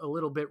should a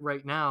little bit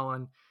right now.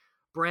 And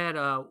Brad,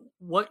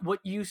 what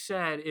you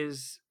said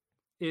is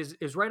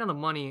right on the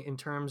money in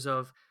terms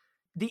of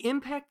the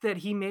impact that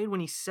he made when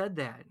he said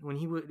that, when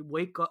he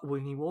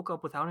woke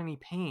up without any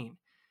pain,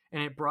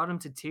 and it brought him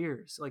to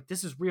tears. Like,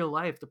 this is real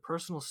life, the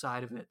personal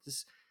side of it.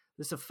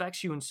 This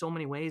affects you in so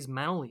many ways,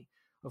 mentally,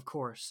 of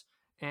course.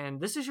 And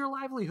this is your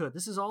livelihood.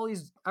 This is all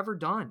he's ever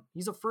done.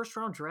 He's a first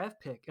round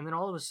draft pick, and then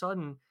all of a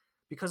sudden,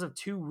 because of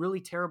two really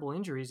terrible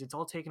injuries, it's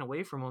all taken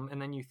away from him.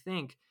 And then you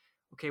think,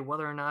 okay,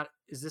 whether or not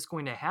is this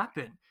going to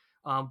happen?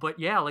 But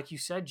yeah, like you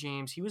said,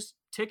 James, he was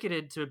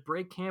ticketed to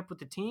break camp with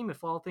the team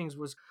if all things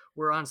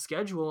were on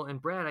schedule.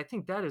 And Brad, I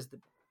think that is the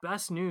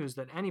best news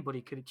that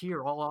anybody could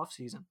hear all off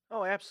season.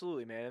 Oh,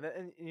 absolutely, man.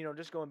 And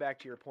just going back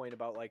to your point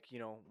about like,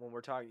 when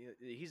we're talking,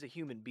 he's a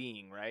human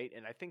being, right?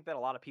 And I think that a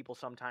lot of people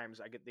sometimes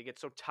they get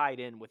so tied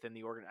in within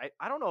the organ.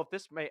 I don't know if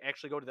this may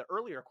actually go to the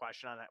earlier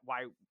question on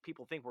why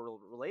people think we're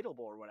relatable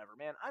or whatever,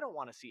 man. I don't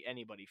want to see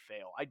anybody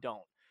fail. I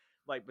don't.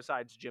 Like,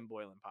 besides Jim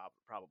Boylan,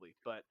 probably,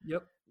 but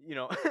Yep.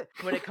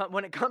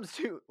 When it comes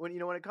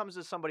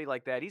to somebody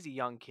like that, he's a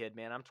young kid,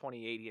 man. I'm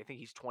 28. I think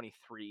he's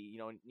 23.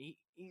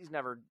 He's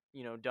never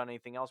done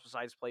anything else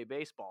besides play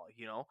baseball.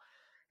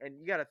 And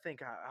you got to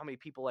think how many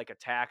people like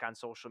attack on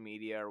social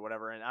media or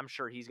whatever. And I'm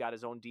sure he's got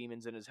his own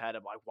demons in his head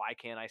of like, why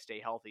can't I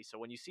stay healthy? So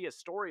when you see a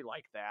story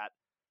like that,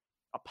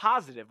 a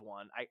positive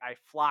one, I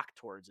flock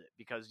towards it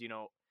because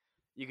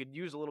you could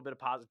use a little bit of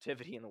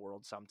positivity in the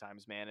world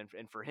sometimes, man.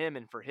 And for him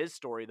and for his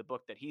story, the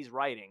book that he's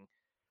writing,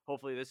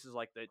 hopefully this is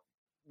like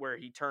where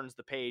he turns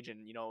the page and,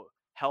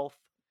 health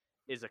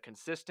is a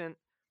consistent.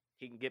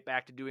 He can get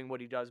back to doing what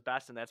he does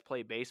best, and that's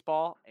play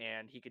baseball.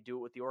 And he could do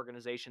it with the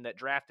organization that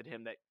drafted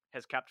him that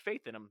has kept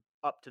faith in him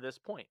up to this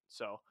point.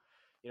 So,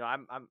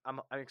 I'm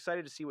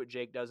excited to see what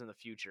Jake does in the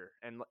future.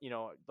 And,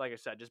 like I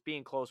said, just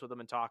being close with him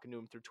and talking to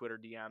him through Twitter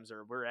DMs,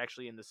 or we're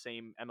actually in the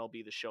same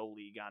MLB The Show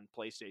league on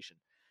PlayStation.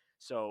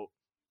 So,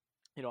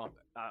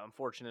 I'm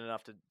fortunate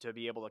enough to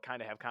be able to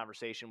kind of have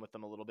conversation with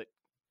them a little bit.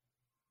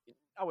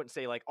 I wouldn't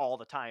say like all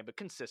the time, but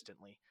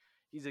consistently.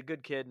 He's a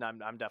good kid, and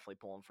I'm definitely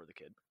pulling for the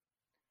kid.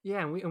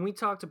 Yeah, and we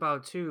talked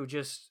about too.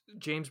 Just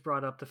James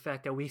brought up the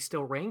fact that we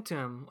still ranked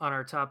him on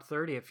our top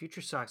 30 at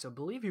FutureSox. I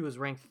believe he was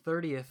ranked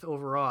 30th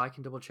overall. I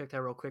can double check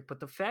that real quick.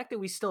 But the fact that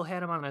we still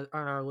had him on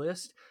our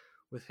list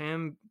with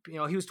him, he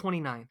was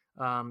 29th.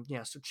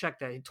 Yeah, so check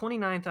that.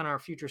 29th on our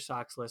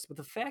FutureSox list. But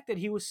the fact that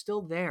he was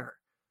still there,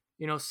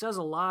 says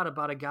a lot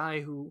about a guy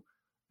who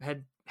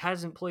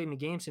hasn't played in a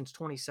game since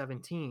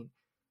 2017.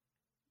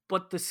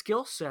 But the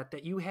skill set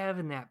that you have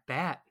in that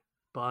bat,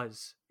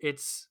 Buzz,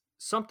 it's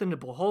something to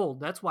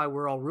behold. That's why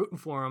we're all rooting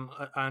for him,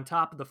 on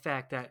top of the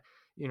fact that,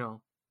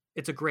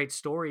 it's a great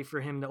story for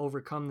him to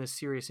overcome this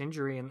serious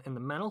injury and the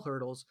mental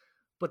hurdles.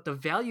 But the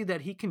value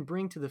that he can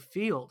bring to the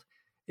field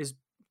is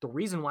the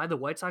reason why the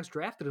White Sox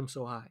drafted him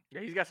so high.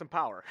 Yeah, he's got some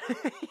power.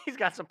 He's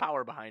got some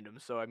power behind him.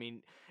 So, I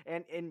mean,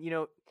 and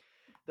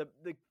the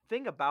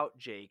thing about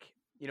Jake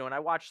and I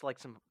watched like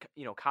some,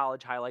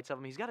 college highlights of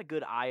him. He's got a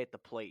good eye at the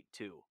plate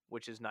too,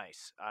 which is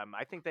nice.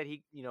 I think that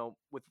he,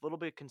 with a little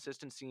bit of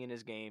consistency in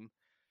his game,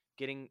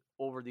 getting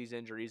over these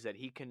injuries, that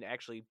he can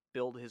actually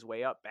build his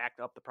way up, back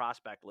up the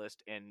prospect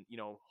list, and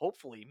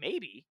hopefully,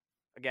 maybe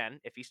again,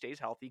 if he stays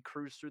healthy,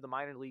 cruise through the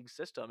minor league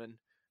system, and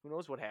who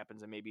knows what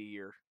happens in maybe a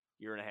year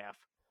and a half.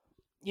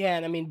 Yeah,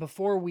 and I mean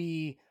before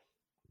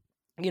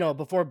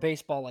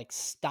baseball like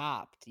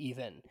stopped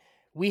even,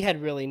 we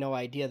had really no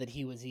idea that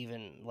he was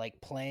even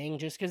like playing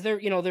just because they're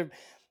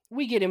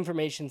we get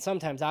information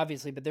sometimes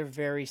obviously, but they're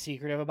very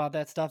secretive about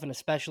that stuff and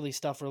especially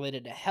stuff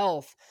related to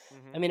health.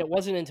 I Hmm. mean, it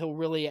wasn't until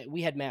really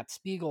we had Matt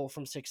Spiegel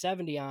from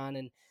 670 on,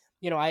 and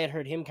I had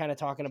heard him kind of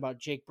talking about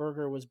Jake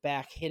Berger was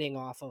back hitting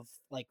off of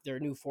like their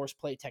new force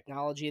plate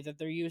technology that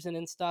they're using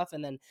and stuff,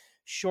 and then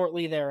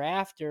shortly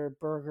thereafter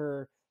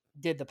Berger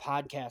did the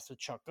podcast with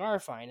Chuck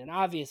Garfien, and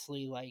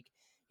obviously like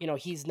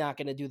he's not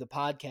going to do the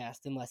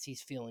podcast unless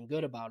he's feeling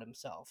good about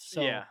himself.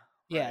 So, Yeah,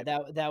 yeah,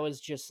 right. that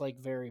was just like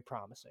very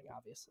promising,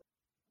 obviously.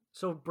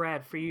 So,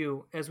 Brad, for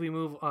you, as we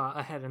move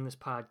ahead in this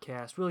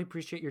podcast, really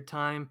appreciate your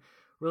time.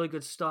 Really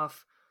good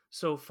stuff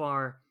so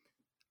far.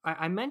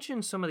 I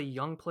mentioned some of the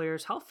young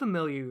players. How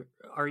familiar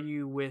are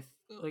you with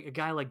like a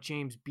guy like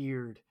James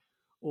Beard,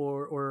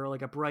 or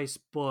like a Bryce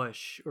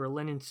Bush or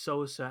Lennon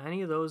Sosa?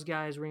 Any of those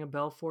guys ring a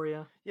bell for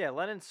you? Yeah,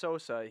 Lennon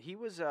Sosa. He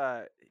was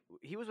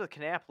with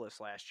Kannapolis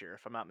last year,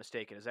 if I'm not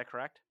mistaken. Is that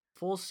correct?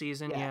 Full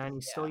season, Yeah, yeah, and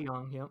he's still yeah.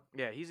 young. Yep,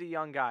 Yeah, he's a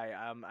young guy.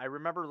 I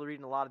remember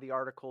reading a lot of the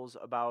articles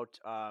about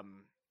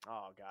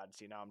oh God,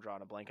 see now I'm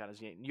drawing a blank on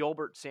his name.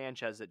 Yolbert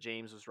Sanchez that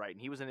James was writing.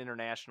 He was an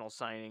international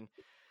signing.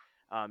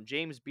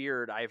 James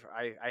Beard, I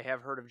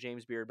have heard of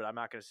James Beard, but I'm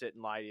not going to sit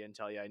and lie to you and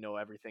tell you I know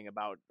everything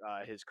about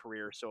his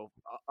career. So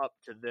up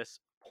to this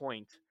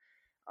point,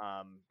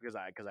 because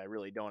I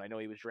really don't. I know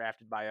he was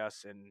drafted by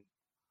us, and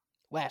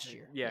Last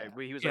year, yeah,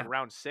 yeah. he was like yeah,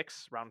 round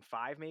 6, round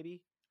 5,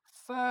 maybe.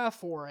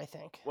 Four, I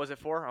think. Was it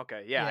 4?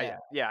 Okay, yeah, Yeah.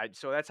 yeah.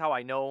 So that's how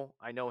I know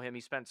him.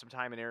 He spent some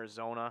time in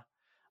Arizona,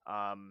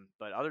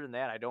 but other than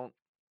that, I don't.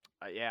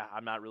 Yeah,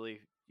 I'm not really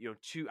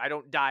too. I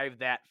don't dive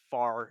that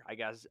far, I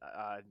guess,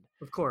 of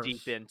deep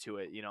course. into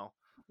it.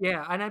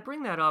 Yeah, and I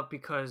bring that up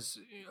because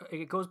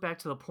it goes back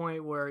to the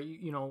point where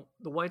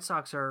the White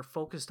Sox are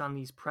focused on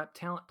these prep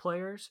talent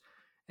players,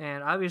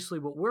 and obviously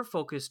what we're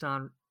focused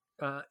on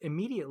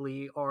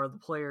immediately are the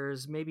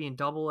players maybe in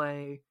Double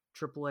A,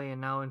 Triple A,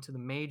 and now into the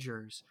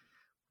majors.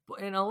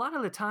 And a lot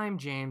of the time,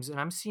 James, and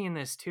I'm seeing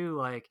this too,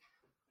 like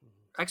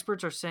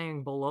experts are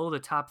saying below the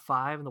top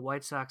five in the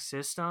White Sox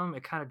system,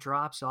 it kind of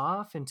drops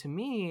off. And to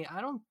me,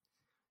 I don't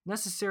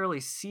necessarily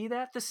see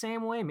that the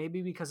same way.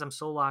 Maybe because I'm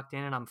so locked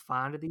in and I'm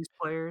fond of these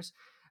players.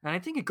 And I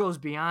think it goes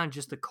beyond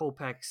just the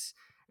Kopechs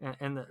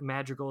and the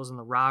Madrigals and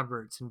the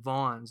Roberts and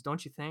Vaughns,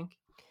 don't you think?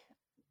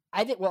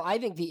 I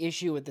think the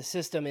issue with the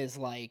system is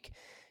like,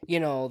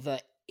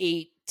 the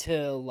 8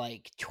 to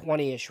like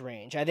 20ish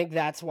range. I think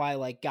that's why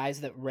like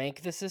guys that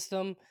rank the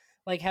system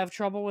like have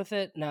trouble with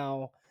it.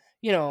 Now,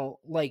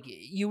 like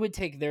you would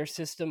take their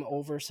system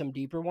over some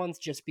deeper ones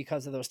just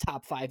because of those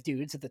top 5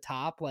 dudes at the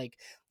top. Like,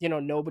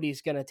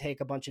 nobody's going to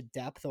take a bunch of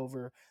depth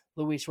over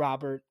Luis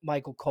Robert,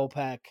 Michael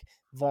Kopech,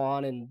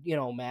 Vaughn, and,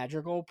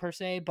 Madrigal per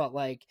se, but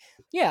like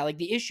yeah, like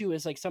the issue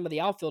is like some of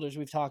the outfielders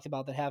we've talked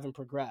about that haven't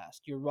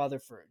progressed. Your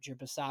Rutherford, your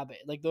Basabe,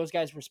 like those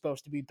guys were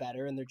supposed to be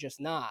better and they're just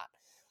not.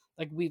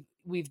 Like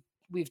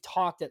we've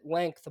talked at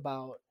length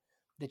about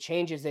the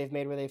changes they've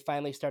made where they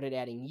finally started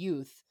adding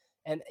youth.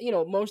 And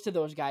most of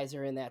those guys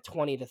are in that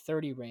 20 to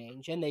 30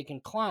 range and they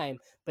can climb,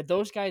 but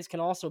those guys can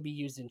also be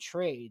used in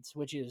trades,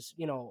 which is,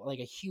 like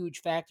a huge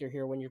factor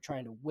here when you're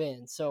trying to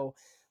win. So,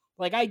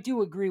 like I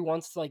do agree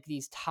once like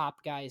these top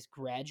guys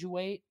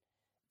graduate,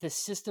 the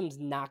system's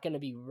not going to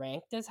be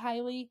ranked as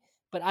highly,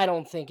 but I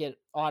don't think it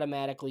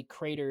automatically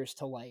craters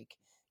to like,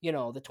 the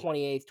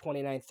 28th,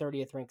 29th,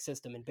 30th ranked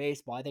system in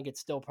baseball. I think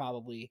it's still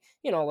probably,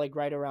 like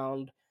right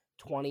around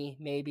 20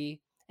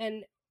 maybe.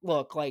 And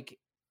look, like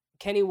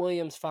Kenny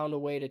Williams found a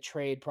way to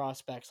trade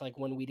prospects like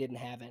when we didn't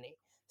have any.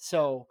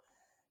 So,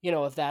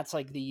 if that's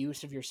like the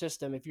use of your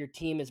system, if your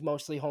team is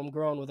mostly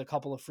homegrown with a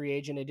couple of free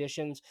agent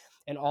additions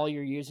and all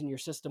you're using your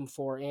system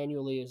for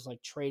annually is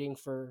like trading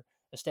for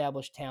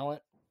established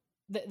talent,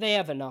 they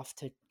have enough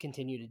to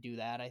continue to do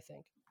that, I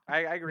think. I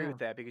agree Yeah. with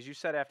that because you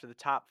said after the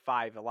top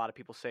 5, a lot of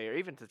people say, or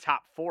even the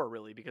top 4,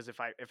 really. Because if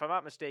I'm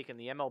not mistaken,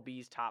 the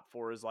MLB's top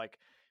 4 is like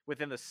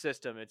within the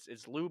system.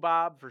 It's Lou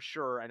Bob for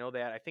sure. I know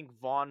that. I think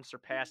Vaughn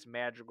surpassed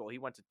Madrigal. He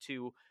went to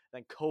 2.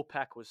 Then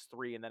Kopech was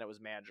 3, and then it was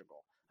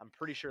Madrigal. I'm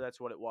pretty sure that's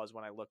what it was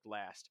when I looked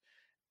last.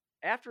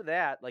 After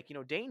that, like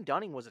Dane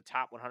Dunning was a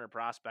top 100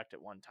 prospect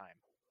at one time,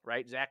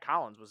 right? Zach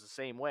Collins was the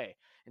same way,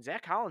 and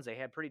Zach Collins they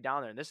had pretty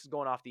down there. And this is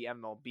going off the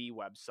MLB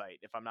website,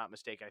 if I'm not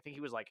mistaken. I think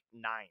he was like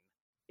 9,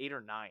 8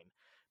 or 9.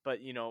 But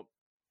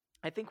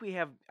I think we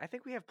have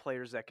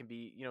players that can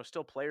be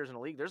still players in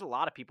the league. There's a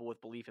lot of people with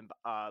belief in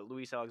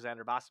Luis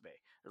Alexander Basabe.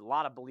 There's a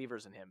lot of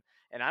believers in him,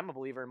 and I'm a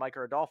believer in Mike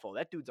Rodolfo.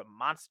 That dude's a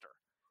monster.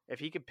 If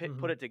he could put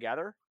Hmm. it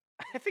together,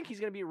 I think he's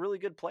going to be a really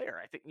good player.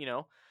 I think,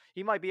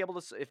 he might be able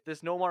to, if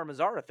this Nomar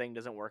Mazara thing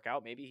doesn't work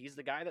out, maybe he's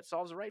the guy that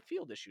solves the right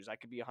field issues. I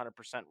could be 100%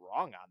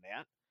 wrong on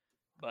that,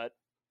 but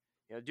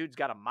dude's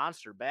got a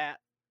monster bat.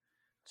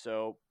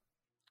 So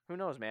who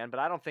knows, man? But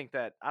I don't think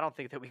that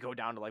we go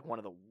down to like one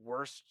of the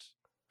worst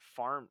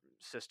farm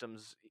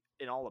systems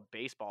in all of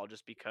baseball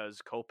just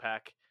because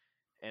Kopech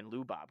and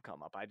Lubob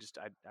come up. I just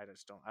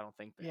don't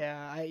think that.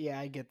 Yeah,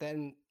 I get that.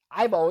 And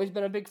I've always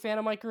been a big fan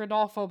of Mike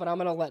Rodolfo, but I'm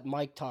gonna let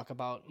Mike talk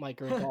about Mike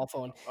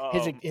Rodolfo and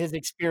his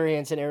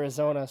experience in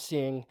Arizona,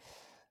 seeing,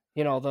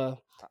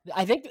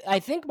 I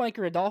think Mike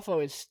Rodolfo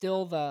is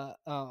still the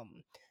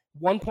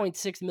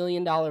 $1.6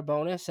 million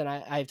bonus, and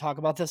I talk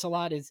about this a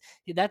lot.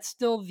 That's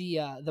still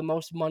the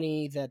most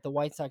money that the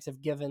White Sox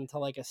have given to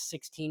like a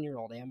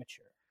 16-year-old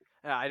amateur.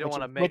 Yeah, I don't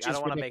want to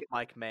make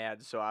Mike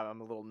mad, so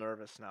I'm a little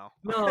nervous now.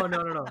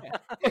 No.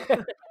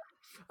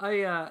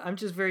 I'm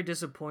just very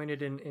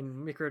disappointed in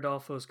Mick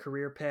Rodolfo's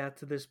career path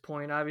to this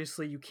point.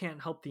 Obviously, you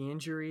can't help the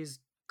injuries.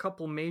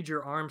 Couple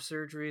major arm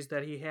surgeries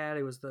that he had.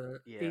 It was the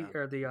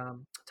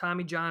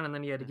Tommy John, and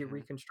then he had to get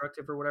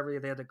reconstructive or whatever.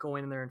 They had to go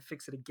in there and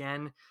fix it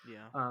again.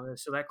 Yeah.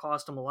 So that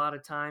cost him a lot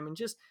of time, and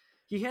just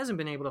he hasn't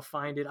been able to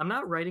find it. I'm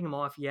not writing him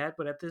off yet,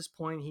 but at this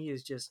point,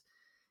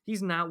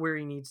 he's not where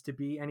he needs to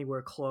be,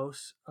 anywhere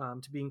close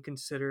to being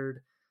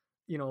considered,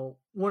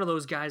 one of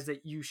those guys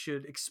that you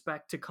should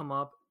expect to come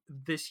up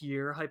this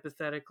year,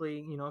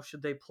 hypothetically,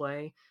 should they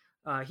play.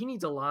 He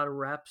needs a lot of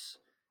reps,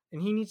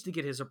 and he needs to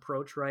get his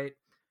approach right.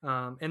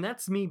 And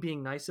that's me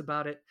being nice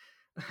about it.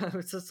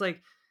 It's just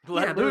like,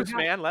 let loose,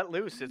 man. Let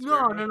loose. It's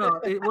no.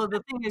 Well,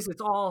 the thing is,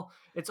 it's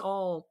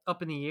all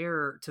up in the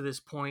air to this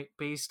point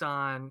based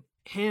on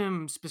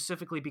him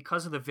specifically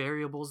because of the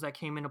variables that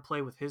came into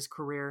play with his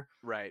career.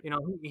 Right.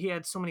 He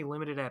had so many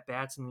limited at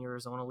bats in the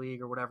Arizona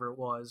League or whatever it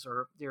was,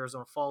 or the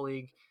Arizona Fall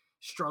League.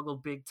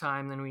 Struggled big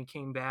time. Then when he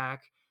came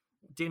back,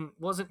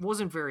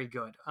 wasn't very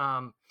good.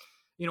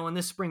 In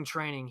this spring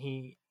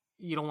training,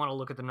 you don't want to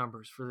look at the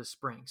numbers for this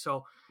spring.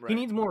 So He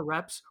needs more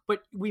reps,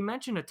 but we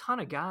mentioned a ton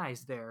of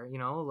guys there,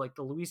 like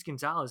the Luis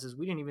Gonzalez's.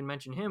 We didn't even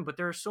mention him, but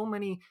there are so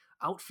many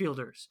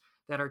outfielders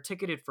that are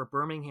ticketed for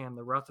Birmingham,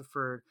 the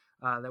Rutherford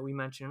that we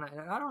mentioned.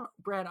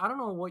 Brad, I don't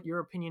know what your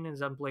opinion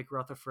is on Blake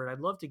Rutherford. I'd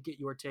love to get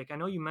your take. I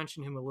know you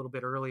mentioned him a little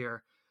bit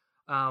earlier,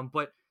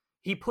 but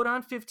he put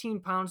on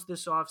 15 pounds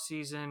this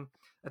offseason.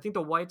 I think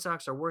the White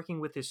Sox are working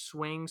with his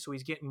swing, so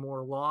he's getting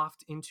more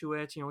loft into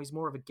it. He's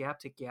more of a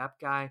gap-to-gap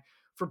guy.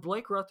 For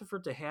Blake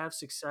Rutherford to have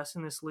success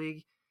in this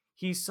league,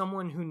 he's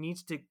someone who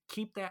needs to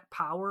keep that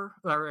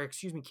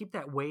keep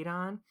that weight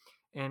on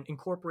and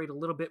incorporate a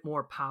little bit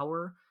more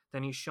power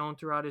than he's shown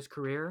throughout his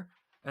career.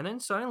 And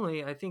then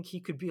suddenly, I think he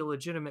could be a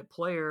legitimate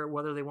player,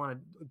 whether they want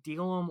to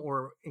deal him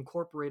or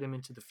incorporate him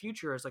into the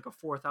future as like a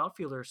fourth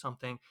outfielder or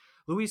something.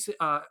 Luis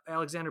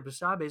Alexander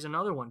Basabe is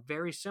another one,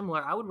 very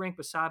similar. I would rank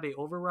Basabe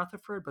over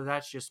Rutherford, but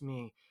that's just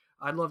me.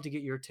 I'd love to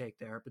get your take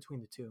there between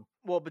the two.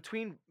 Well,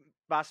 between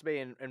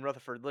Basabe and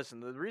Rutherford,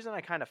 listen, the reason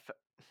I kind of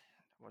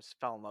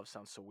fell in love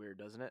sounds so weird,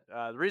 doesn't it?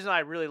 The reason I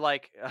really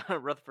like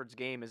Rutherford's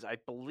game is I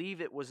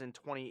believe it was in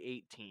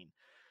 2018.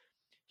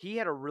 He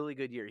had a really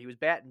good year. He was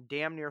batting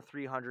damn near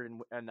 300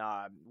 in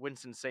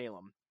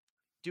Winston-Salem.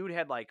 Dude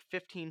had like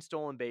 15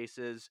 stolen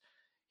bases.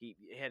 He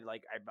had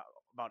like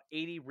about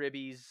 80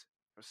 ribbies,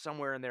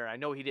 somewhere in there. I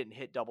know he didn't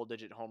hit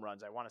double-digit home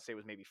runs. I want to say it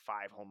was maybe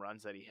 5 home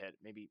runs that he hit,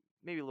 maybe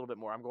a little bit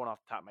more. I'm going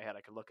off the top of my head.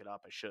 I could look it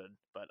up. I should,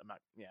 but I'm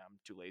not. Yeah, I'm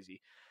too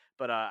lazy.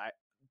 But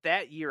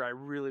that year, I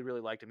really, really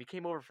liked him. He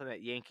came over from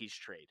that Yankees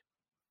trade,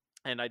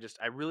 and I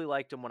really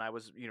liked him when I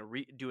was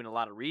doing a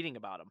lot of reading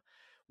about him.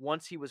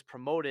 Once he was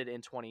promoted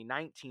in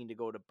 2019 to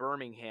go to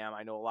Birmingham,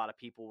 I know a lot of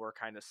people were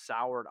kind of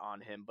soured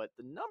on him, but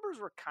the numbers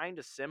were kind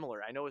of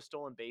similar. I know his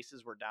stolen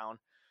bases were down,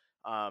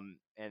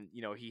 and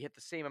he hit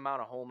the same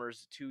amount of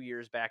homers 2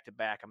 years back to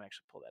back. I'm gonna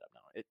actually pull that up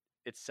now.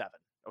 It's 7.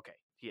 Okay,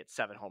 he hit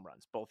 7 home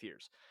runs both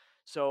years.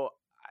 So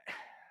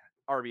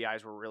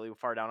RBIs were really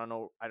far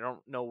down. I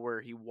don't know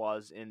where he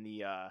was in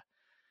the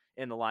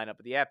lineup,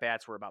 but the at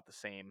bats were about the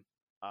same.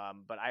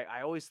 But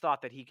I always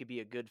thought that he could be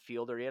a good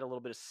fielder. He had a little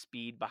bit of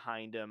speed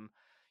behind him.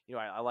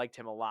 I liked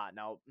him a lot.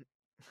 Now,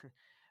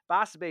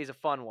 Basabe is a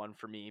fun one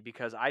for me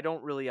because I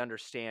don't really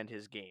understand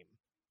his game.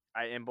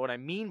 And what I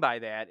mean by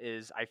that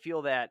is I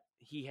feel that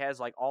he has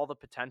like all the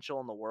potential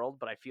in the world,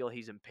 but I feel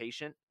he's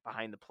impatient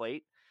behind the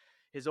plate.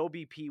 His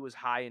OBP was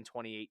high in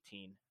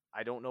 2018.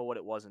 I don't know what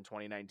it was in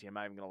 2019. I'm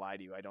not even going to lie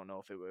to you. I don't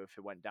know if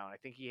it went down. I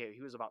think he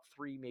was about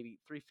maybe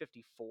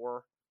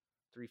 354,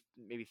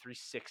 maybe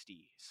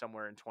 360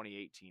 somewhere in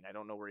 2018. I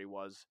don't know where he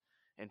was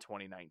in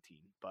 2019,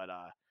 but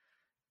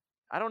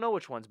I don't know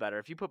which one's better.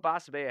 If you put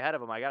Basabe ahead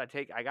of him, I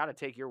gotta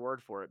take your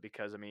word for it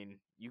because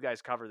you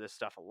guys cover this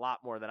stuff a lot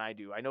more than I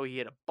do. I know he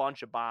hit a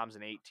bunch of bombs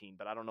in 18,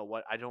 but I don't know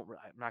what. I'm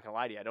not gonna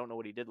lie to you. I don't know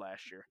what he did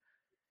last year.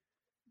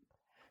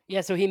 Yeah,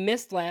 so he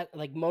missed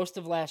most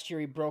of last year.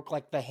 He broke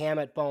like the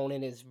hamate bone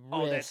in his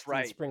wrist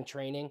in spring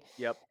training.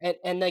 Yep.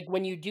 And like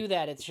when you do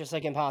that, it's just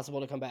like impossible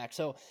to come back.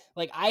 So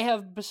like I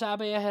have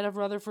Basabe ahead of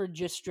Rutherford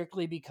just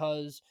strictly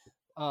because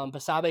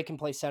Basabe can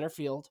play center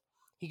field.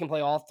 he can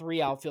play all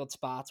three outfield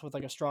spots with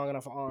like a strong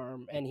enough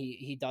arm, and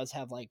he does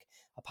have like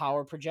a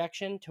power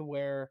projection to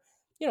where,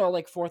 you know,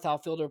 like fourth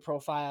outfielder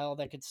profile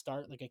that could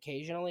start like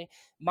occasionally.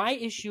 My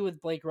issue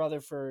with Blake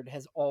Rutherford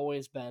has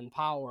always been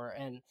power,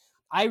 and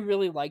I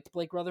really liked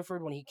Blake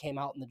Rutherford when he came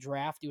out in the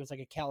draft. He was like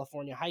a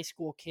California high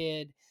school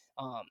kid.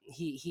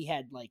 He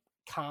had like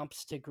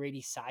comps to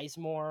Grady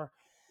Sizemore,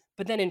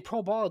 but then in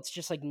pro ball, it's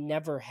just like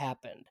never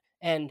happened.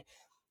 And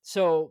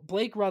so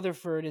Blake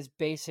Rutherford is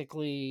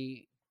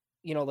basically,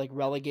 you know, like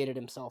relegated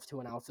himself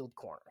to an outfield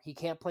corner. He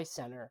can't play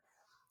center.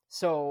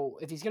 So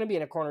if he's going to be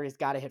in a corner, he's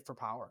got to hit for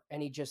power,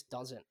 and he just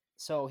doesn't.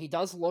 So he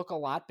does look a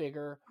lot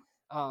bigger.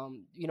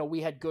 You know, we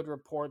had good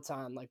reports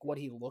on like what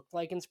he looked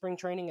like in spring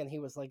training, and he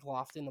was like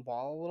lofting the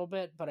ball a little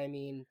bit. But I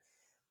mean,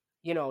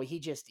 you know,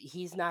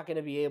 he's not going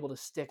to be able to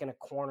stick in a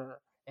corner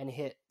and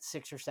hit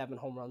 6 or 7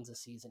 home runs a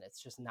season.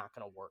 It's just not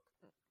going to work.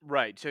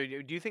 Right. So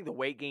do you think the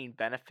weight gain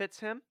benefits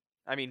him?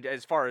 I mean,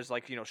 as far as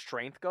like,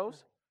 strength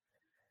goes?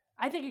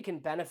 I think it can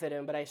benefit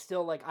him, but I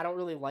don't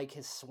really like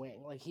his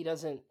swing. Like he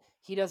doesn't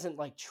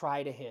like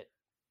try to hit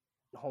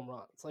home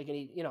runs. Like, and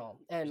he, you know,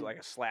 Is it and like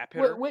a slap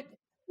hitter?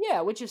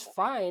 yeah, which is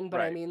fine, but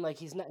I Right. mean, like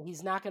he's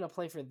not going to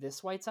play for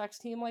this White Sox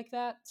team like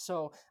that.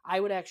 So I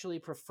would actually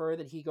prefer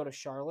that he go to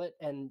Charlotte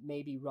and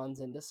maybe runs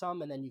into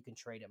some, and then you can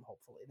trade him.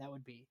 Hopefully, that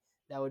would be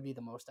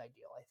the most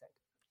ideal, I think.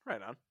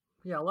 Right on.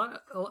 Yeah,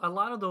 a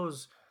lot of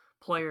those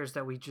players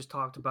that we just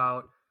talked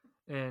about,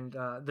 and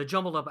the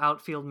jumbled up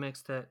outfield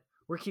mix that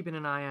we're keeping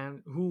an eye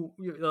on.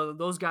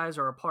 Those guys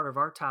are a part of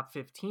our top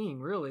 15,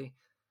 really,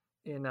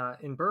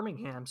 in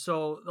Birmingham.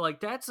 So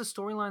like that's a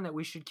storyline that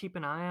we should keep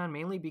an eye on,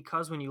 mainly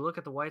because when you look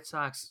at the White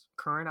Sox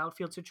current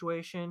outfield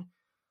situation,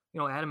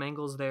 Adam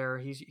Engel's there.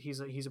 He's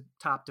a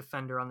top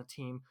defender on the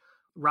team.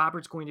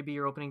 Robert's going to be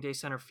your opening day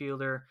center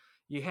fielder.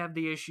 You have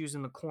the issues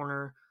in the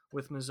corner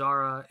with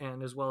Mazzara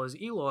and as well as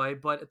Eloy,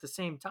 but at the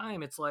same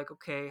time, it's like,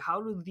 okay,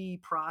 how do the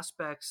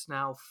prospects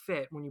now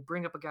fit when you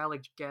bring up a guy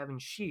like Gavin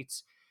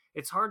Sheets?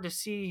 It's hard to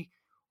see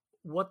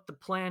what the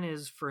plan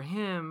is for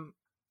him.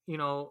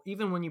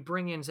 Even when you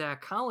bring in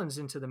Zach Collins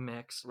into the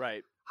mix,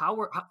 Right.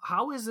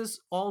 how is this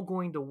all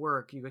going to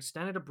work? You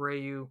extended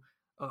Abreu.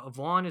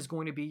 Vaughn is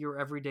going to be your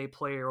everyday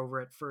player over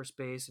at first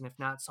base, and if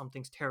not,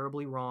 something's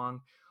terribly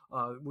wrong.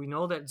 We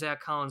know that Zach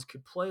Collins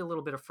could play a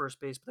little bit of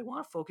first base, but they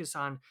want to focus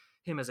on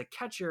him as a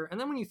catcher. And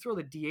then when you throw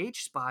the DH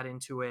spot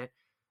into it,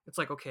 it's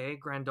like, okay,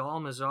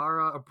 Grandal,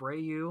 Mazzara,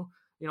 Abreu,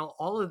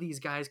 all of these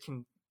guys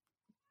can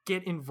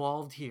get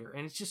involved here.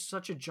 And it's just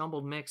such a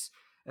jumbled mix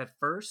at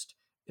first,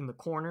 in the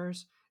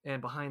corners,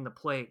 and behind the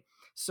plate.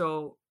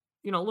 So,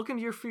 look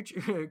into your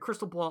future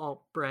crystal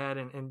ball, Brad,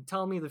 and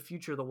tell me the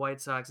future of the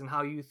White Sox and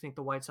how you think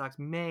the White Sox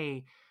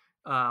may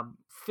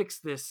fix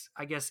this,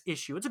 I guess,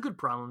 issue. It's a good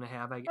problem to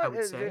have, I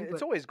would say.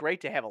 It's always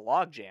great to have a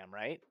log jam,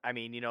 right? I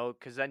mean,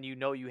 because then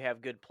you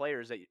have good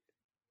players that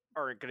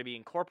are going to be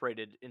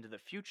incorporated into the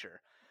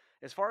future.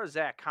 As far as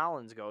Zach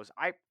Collins goes,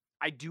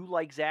 I do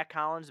like Zach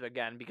Collins,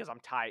 again, because I'm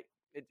tied.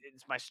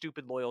 It's my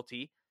stupid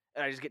loyalty,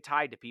 and I just get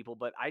tied to people,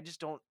 but I just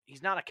don't.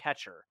 He's not a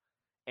catcher,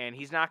 and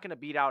he's not going to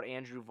beat out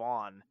Andrew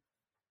Vaughn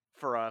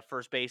for a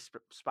first base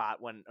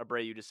spot when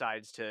Abreu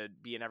decides to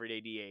be an everyday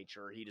DH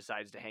or he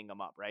decides to hang him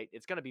up, right?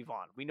 It's going to be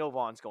Vaughn. We know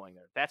Vaughn's going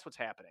there. That's what's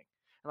happening,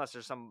 unless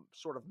there's some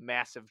sort of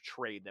massive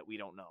trade that we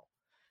don't know.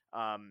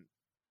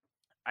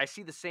 I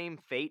see the same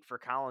fate for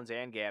Collins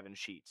and Gavin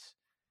Sheets.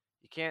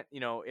 You can't,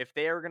 if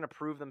they are going to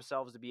prove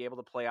themselves to be able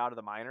to play out of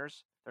the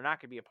minors, they're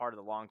not going to be a part of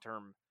the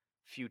long-term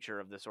future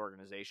of this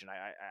organization.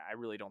 I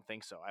really don't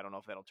think so. I don't know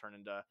if that'll turn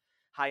into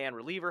high-end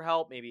reliever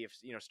help. Maybe if,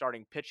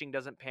 starting pitching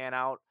doesn't pan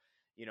out,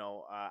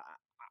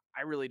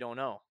 I really don't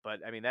know. But,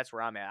 I mean, that's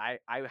where I'm at.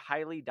 I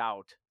highly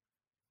doubt,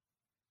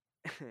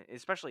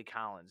 especially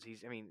Collins.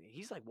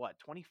 He's like, what,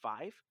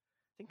 25? I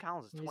think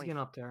Collins is 20. He's getting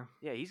up there.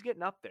 Yeah, he's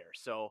getting up there.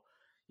 So,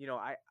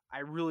 I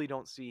really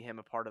don't see him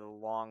a part of the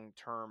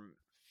long-term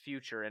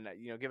future. And,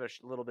 give a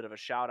little bit of a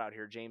shout out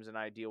here. James and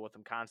I deal with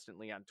him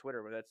constantly on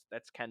Twitter, but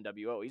that's Ken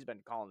W.O. He's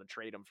been calling to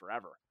trade him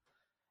forever.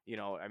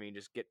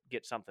 Just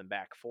get something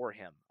back for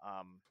him.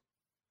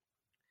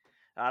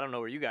 I don't know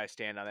where you guys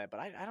stand on that, but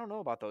I don't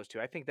know about those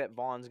two. I think that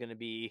Vaughn's going to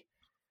be,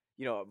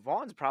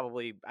 Vaughn's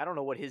probably, I don't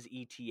know what his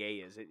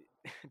ETA is.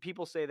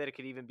 People say that it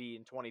could even be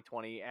in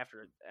 2020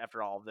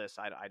 after all of this.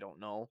 I don't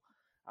know.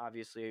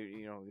 Obviously,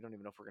 we don't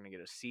even know if we're going to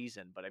get a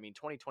season, but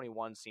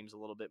 2021 seems a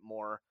little bit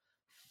more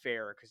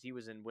fair because he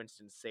was in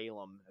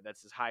Winston-Salem.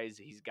 That's as high as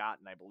he's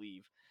gotten, I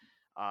believe.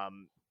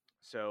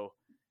 So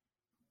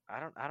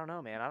I don't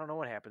know, man. I don't know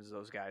what happens to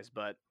those guys,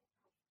 but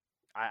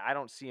I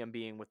don't see him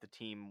being with the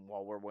team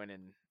while we're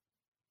winning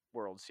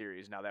World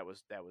Series. Now that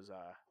was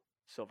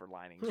silver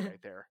linings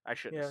right there. I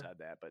shouldn't have said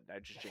that, but I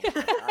just jinxed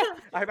that.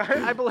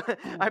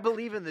 I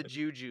believe in the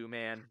juju,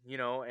 man,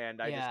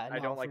 and I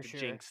don't like to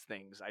jinx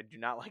things. I do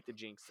not like to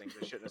jinx things.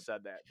 I shouldn't have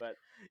said that, but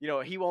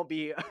he won't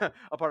be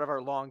a part of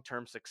our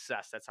long-term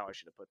success. That's how I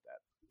should have put that.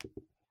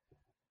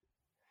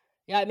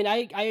 Yeah,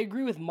 I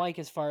agree with Mike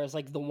as far as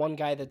like the one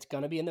guy that's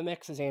going to be in the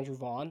mix is Andrew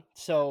Vaughn.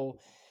 So,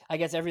 I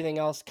guess everything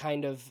else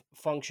kind of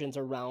functions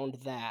around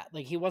that.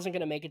 Like he wasn't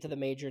going to make it to the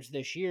majors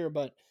this year,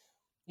 but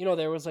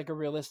there was like a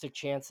realistic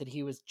chance that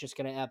he was just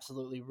going to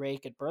absolutely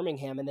rake at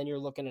Birmingham. And then you're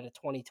looking at a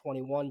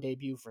 2021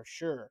 debut for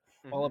sure.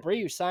 Well, Mm-hmm.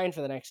 Abreu signed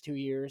for the next 2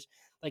 years.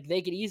 Like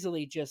they could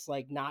easily just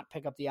like not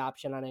pick up the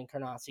option on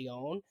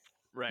Encarnacion,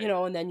 Right.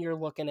 and then you're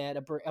looking at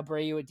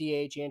Abreu at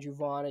DH, Andrew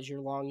Vaughn as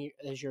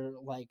your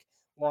like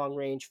long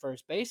range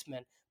first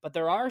baseman. But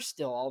there are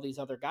still all these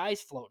other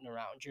guys floating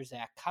around. Your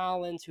Zach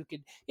Collins, who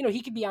could,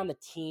 he could be on the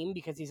team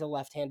because he's a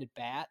left-handed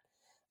bat.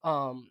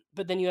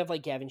 But then you have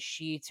like Gavin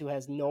Sheets, who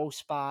has no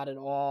spot at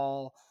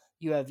all.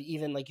 You have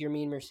even like your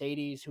mean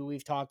Mercedes, who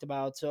we've talked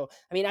about. So,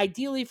 I mean,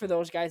 ideally for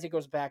those guys, it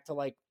goes back to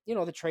like,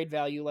 the trade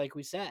value, like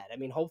we said. I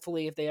mean,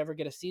 hopefully if they ever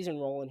get a season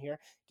rolling here,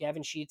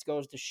 Gavin Sheets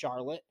goes to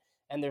Charlotte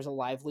and there's a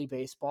lively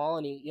baseball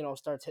and he,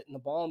 starts hitting the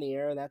ball in the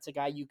air. And that's a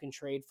guy you can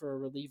trade for a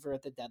reliever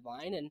at the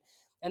deadline.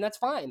 And that's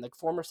fine. Like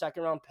former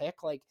second round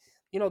pick, like,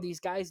 these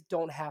guys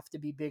don't have to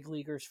be big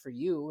leaguers for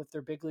you. If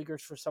they're big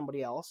leaguers for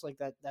somebody else, like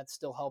that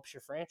still helps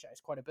your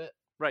franchise quite a bit.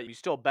 Right, you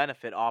still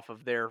benefit off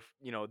of their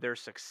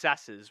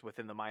successes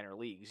within the minor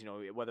leagues.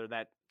 Whether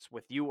that's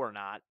with you or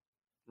not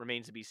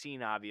remains to be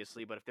seen,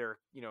 obviously. But if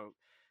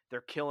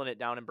they're killing it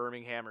down in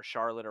Birmingham or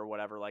Charlotte or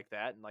whatever like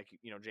that, and like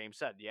James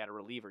said, you had a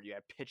reliever, you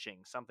had pitching,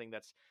 something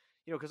that's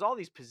because all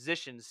these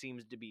positions seem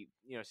to be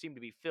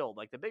filled.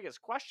 Like the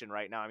biggest question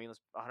right now, I mean, let's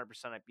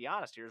 100% be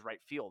honest here, is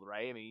right field,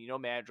 right? I mean,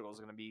 Madrigal is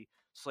going to be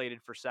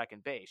slated for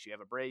second base. You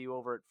have Abreu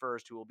over at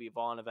first, who will be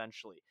Vaughn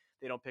eventually.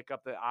 They don't pick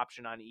up the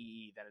option on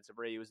EE, then it's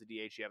Abreu as the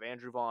DH. You have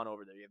Andrew Vaughn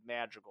over there. You have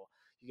Madrigal.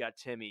 You got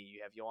Timmy.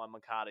 You have Yohan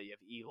Moncada. You have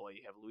Eloy.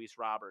 You have Luis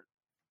Robert.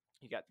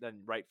 You got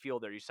then right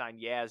field there. You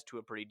signed Yaz to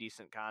a pretty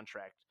decent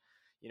contract.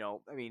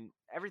 I mean,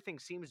 everything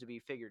seems to be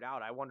figured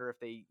out. I wonder if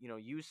they,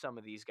 use some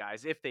of these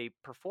guys, if they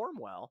perform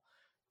well,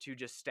 to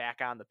just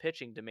stack on the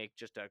pitching to make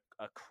just a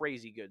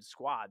crazy good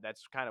squad.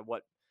 That's kind of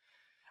what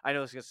I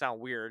know. It's gonna sound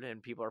weird,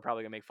 and people are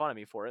probably gonna make fun of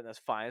me for it. And that's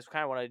fine. It's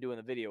kind of what I do in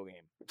the video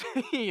game.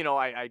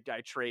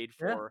 I trade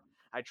Yeah.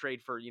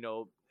 for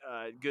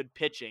good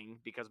pitching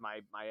because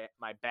my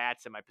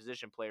bats and my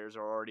position players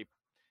are already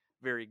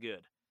very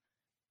good.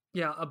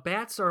 Yeah,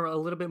 bats are a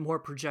little bit more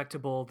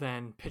projectable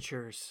than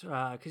pitchers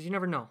because you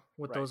never know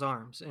with Right. those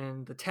arms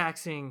and the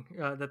taxing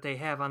that they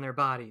have on their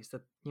bodies.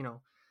 That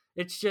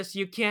it's just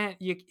you can't.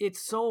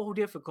 It's so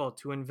difficult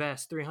to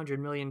invest $300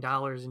 million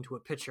into a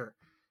pitcher.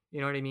 You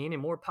know what I mean?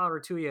 And more power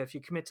to you if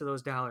you commit to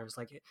those dollars.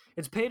 Like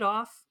it's paid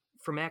off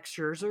for Max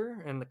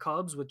Scherzer and the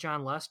Cubs with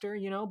John Lester.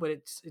 But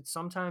it's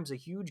sometimes a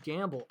huge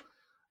gamble,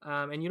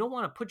 and you don't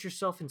want to put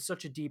yourself in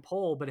such a deep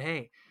hole. But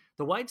hey,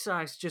 the White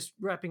Sox, just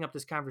wrapping up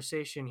this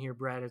conversation here,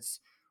 Brad,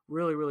 it's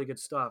really, really good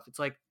stuff. It's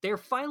like they're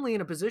finally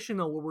in a position,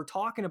 though, where we're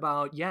talking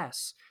about,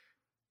 yes,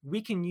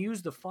 we can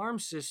use the farm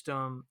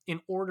system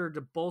in order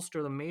to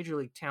bolster the major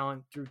league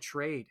talent through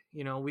trade.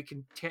 We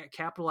can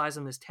capitalize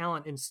on this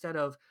talent instead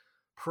of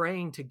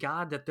praying to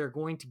God that they're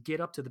going to get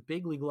up to the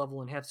big league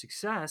level and have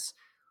success.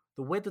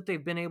 The way that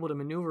they've been able to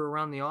maneuver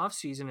around the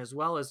offseason as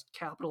well as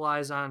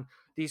capitalize on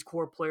these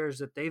core players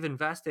that they've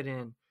invested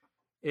in,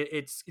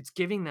 it's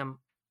giving them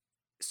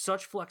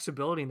such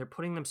flexibility and they're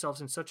putting themselves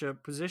in such a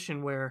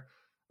position where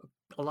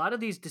a lot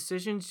of these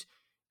decisions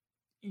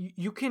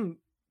you can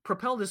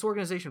propel this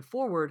organization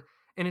forward,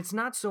 and it's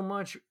not so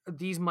much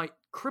these might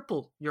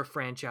cripple your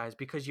franchise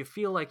because you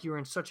feel like you're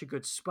in such a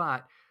good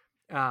spot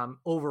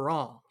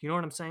overall. You know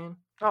what I'm saying?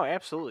 Oh,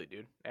 absolutely,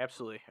 dude.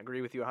 Absolutely,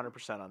 agree with you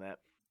 100% on that.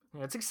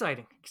 Yeah, it's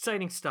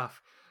exciting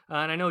stuff.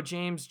 And I know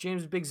James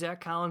is a big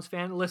Zach Collins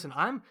fan. Listen,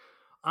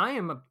 I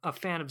am a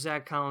fan of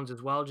Zach Collins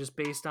as well, just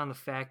based on the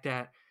fact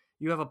that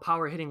you have a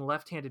power hitting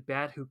left-handed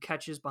bat who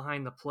catches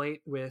behind the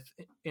plate with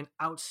an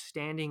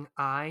outstanding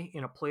eye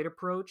in a plate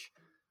approach.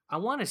 I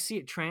want to see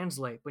it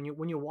translate when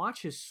you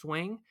watch his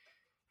swing.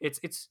 It's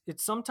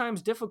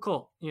sometimes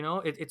difficult,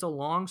 it's a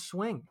long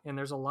swing and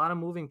there's a lot of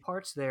moving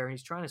parts there. And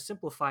he's trying to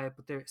simplify it,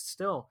 but there's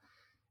still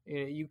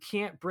you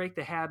can't break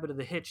the habit of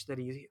the hitch that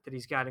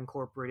he's got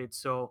incorporated.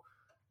 So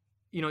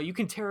you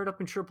can tear it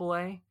up in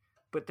AAA,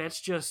 but that's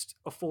just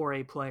a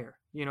 4A player.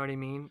 You know what I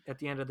mean? At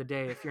the end of the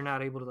day, if you're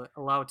not able to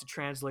allow it to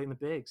translate in the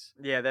bigs.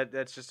 Yeah,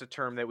 that's just a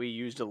term that we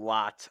used a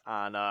lot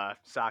on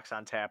Sox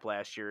on Tap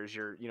last year. Is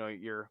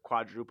your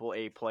quadruple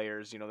A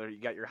players? You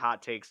got your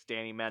hot takes.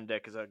 Danny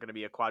Mendick is going to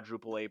be a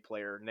quadruple A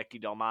player. Nicky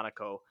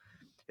Delmonico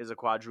is a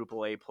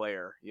quadruple A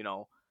player.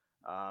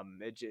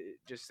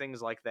 Just things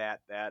like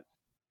that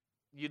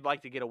you'd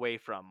like to get away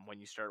from when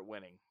you start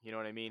winning. You know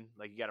what I mean?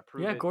 Like you got to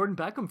prove Yeah, it. Gordon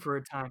Beckham for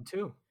a time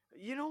too.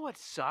 You know what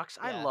sucks?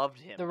 I Yeah. loved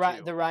him The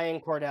too. the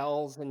Ryan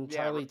Cordells and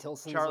Yeah, Charlie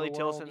Tilsons of Charlie the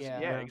world. Tilson's. Yeah.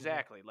 Yeah, Yeah.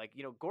 exactly. Like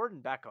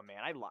Gordon Beckham, man.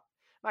 I'm not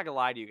gonna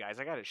lie to you guys.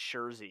 I got a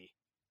jersey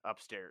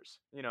upstairs.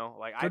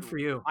 Like Good for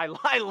you.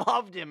 I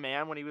loved him,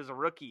 man. When he was a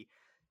rookie,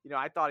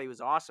 I thought he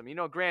was awesome.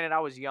 Granted,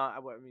 I was young.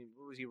 I mean,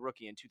 what was he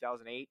rookie in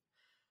 2008?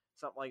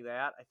 Something like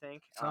that, I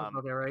think. Sounds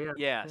about that right.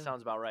 Yeah,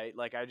 sounds about right.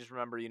 Like I just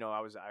remember, I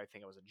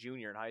think I was a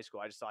junior in high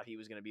school. I just thought he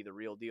was gonna be the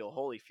real deal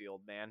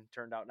Holyfield, man.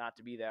 Turned out not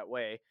to be that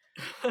way.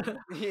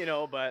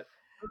 Yeah. But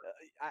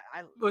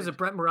Was it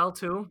Brett Morrell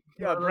too?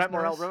 Yeah, One of those Brett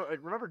Morrell. guys?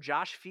 Remember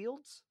Josh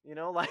Fields?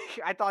 Like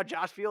I thought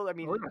Josh Fields. I Oh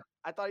mean, yeah.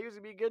 I thought he was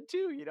gonna be good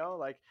too.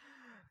 Like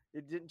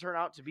it didn't turn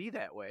out to be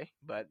that way.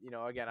 But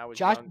again, I was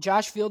Josh young.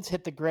 Josh Fields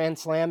hit the grand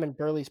slam in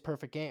Burley's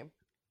perfect game.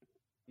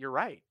 You're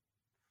right.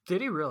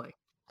 Did he really?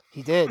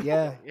 He did,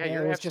 Yeah, yeah.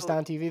 you're It was just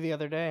absolutely. on TV the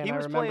other day, and He I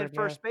was playing remembered.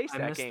 Yeah, first base I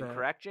that missed game, that.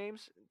 correct,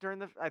 James?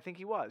 I think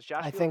he was. Josh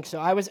I Fields. think so.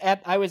 I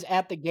was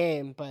at the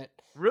game, but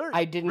Really?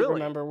 I didn't Really?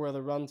 remember where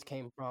the runs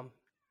came from.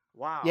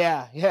 Wow.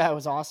 Yeah, it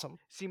was awesome.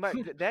 See,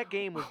 that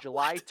game was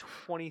July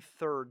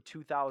 23rd,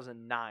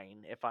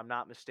 2009, if I'm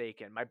not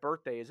mistaken. My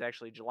birthday is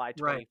actually July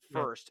Right.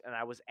 21st, and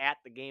I was at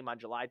the game on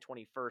July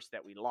 21st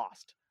that we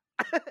lost.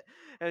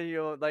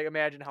 And like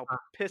imagine how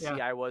pissy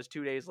Yeah. I was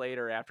 2 days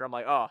later after. I'm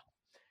like, oh,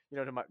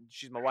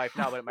 she's my wife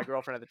now, but my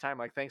girlfriend at the time,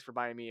 like, thanks for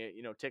buying me,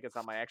 tickets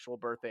on my actual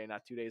birthday,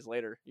 not 2 days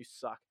later. You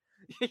suck.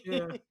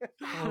 Yeah.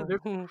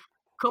 There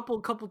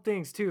couple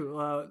things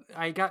too.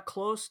 I got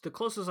close. The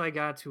closest I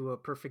got to a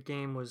perfect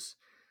game was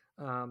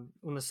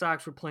when the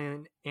Sox were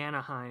playing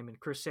Anaheim and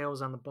Chris Sale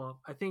was on the ball.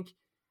 I think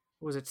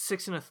was it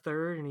 6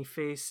 1/3, and he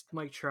faced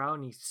Mike Trout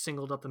and he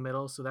singled up the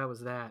middle. So that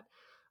was that.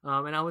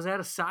 And I was at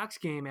a Sox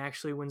game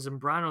actually when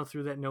Zambrano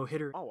threw that no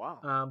hitter. Oh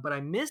wow. But I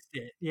missed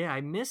it. Yeah,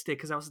 I missed it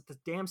because I was at the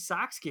damn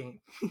Sox game.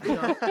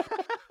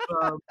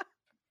 Um,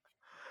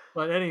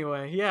 But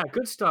anyway, yeah,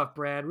 good stuff,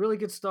 Brad. Really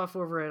good stuff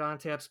over at On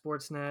Tap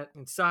Sportsnet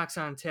and Sox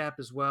on Tap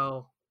as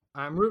well.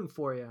 I'm rooting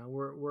for you.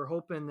 We're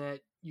hoping that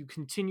you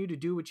continue to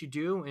do what you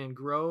do and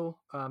grow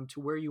to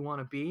where you want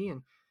to be.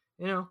 And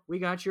we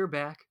got your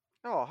back.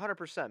 Oh,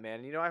 100%,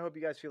 man. I hope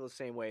you guys feel the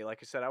same way. Like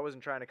I said, I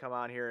wasn't trying to come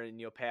on here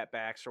and, pat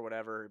backs or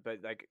whatever, but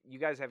like you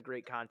guys have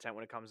great content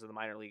when it comes to the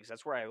minor leagues.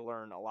 That's where I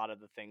learn a lot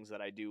of the things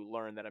that I do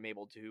learn that I'm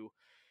able to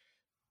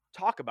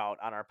talk about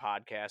on our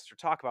podcast or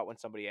talk about when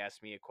somebody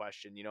asks me a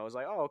question. It's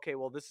like, oh, okay,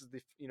 well, this is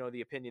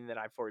the opinion that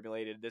I've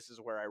formulated. This is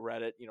where I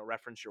read it.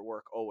 Reference your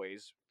work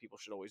always. People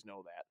should always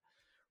know that.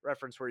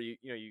 Reference where you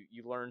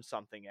learn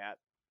something at.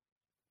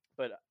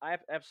 But I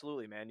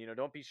absolutely, man.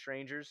 Don't be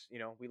strangers.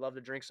 We love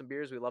to drink some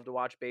beers. We love to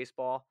watch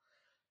baseball.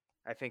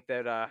 I think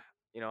that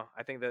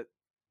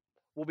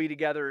we'll be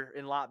together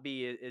in Lot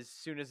B as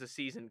soon as the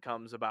season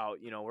comes about.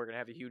 We're gonna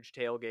have a huge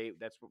tailgate.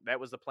 That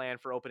was the plan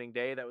for opening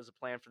day. That was the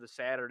plan for the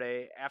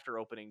Saturday after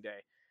opening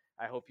day.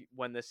 I hope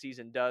when the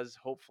season does,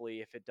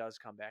 hopefully, if it does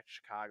come back to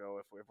Chicago,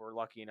 if we're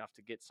lucky enough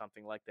to get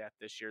something like that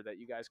this year, that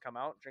you guys come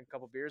out, drink a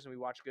couple beers, and we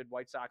watch good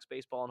White Sox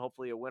baseball and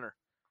hopefully a winner.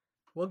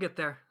 We'll get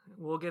there.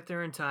 We'll get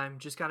there in time.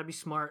 Just got to be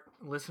smart.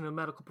 Listen to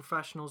medical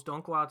professionals.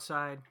 Don't go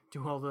outside.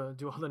 Do all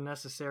the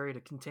necessary to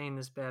contain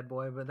this bad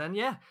boy. But then,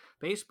 yeah,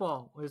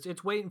 baseball.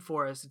 It's waiting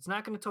for us. It's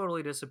not going to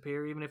totally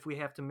disappear, even if we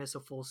have to miss a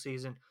full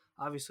season.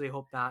 Obviously,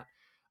 hope not.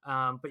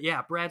 But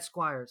yeah, Brad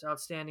Squires,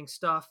 outstanding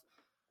stuff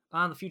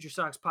on the Future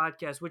Sox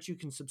podcast, which you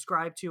can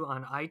subscribe to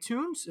on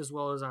iTunes as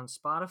well as on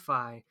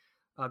Spotify.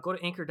 Go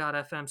to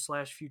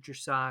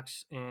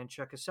anchor.fm/FutureSox and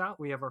check us out.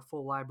 We have our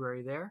full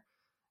library there.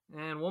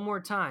 And one more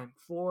time,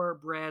 for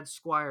Brad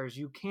Squires,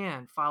 you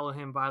can follow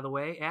him, by the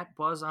way, at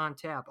Buzz on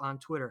Tap on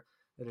Twitter.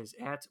 That is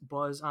at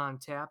Buzz on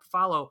Tap.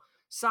 Follow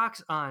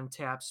Sox on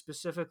Tap,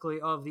 specifically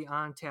of the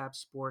On Tap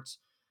Sports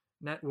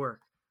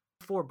Network.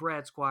 For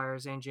Brad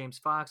Squires and James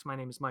Fox, my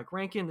name is Mike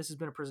Rankin. This has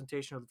been a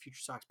presentation of the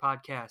Future Sox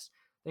podcast.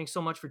 Thanks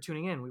so much for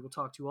tuning in. We will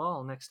talk to you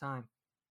all next time.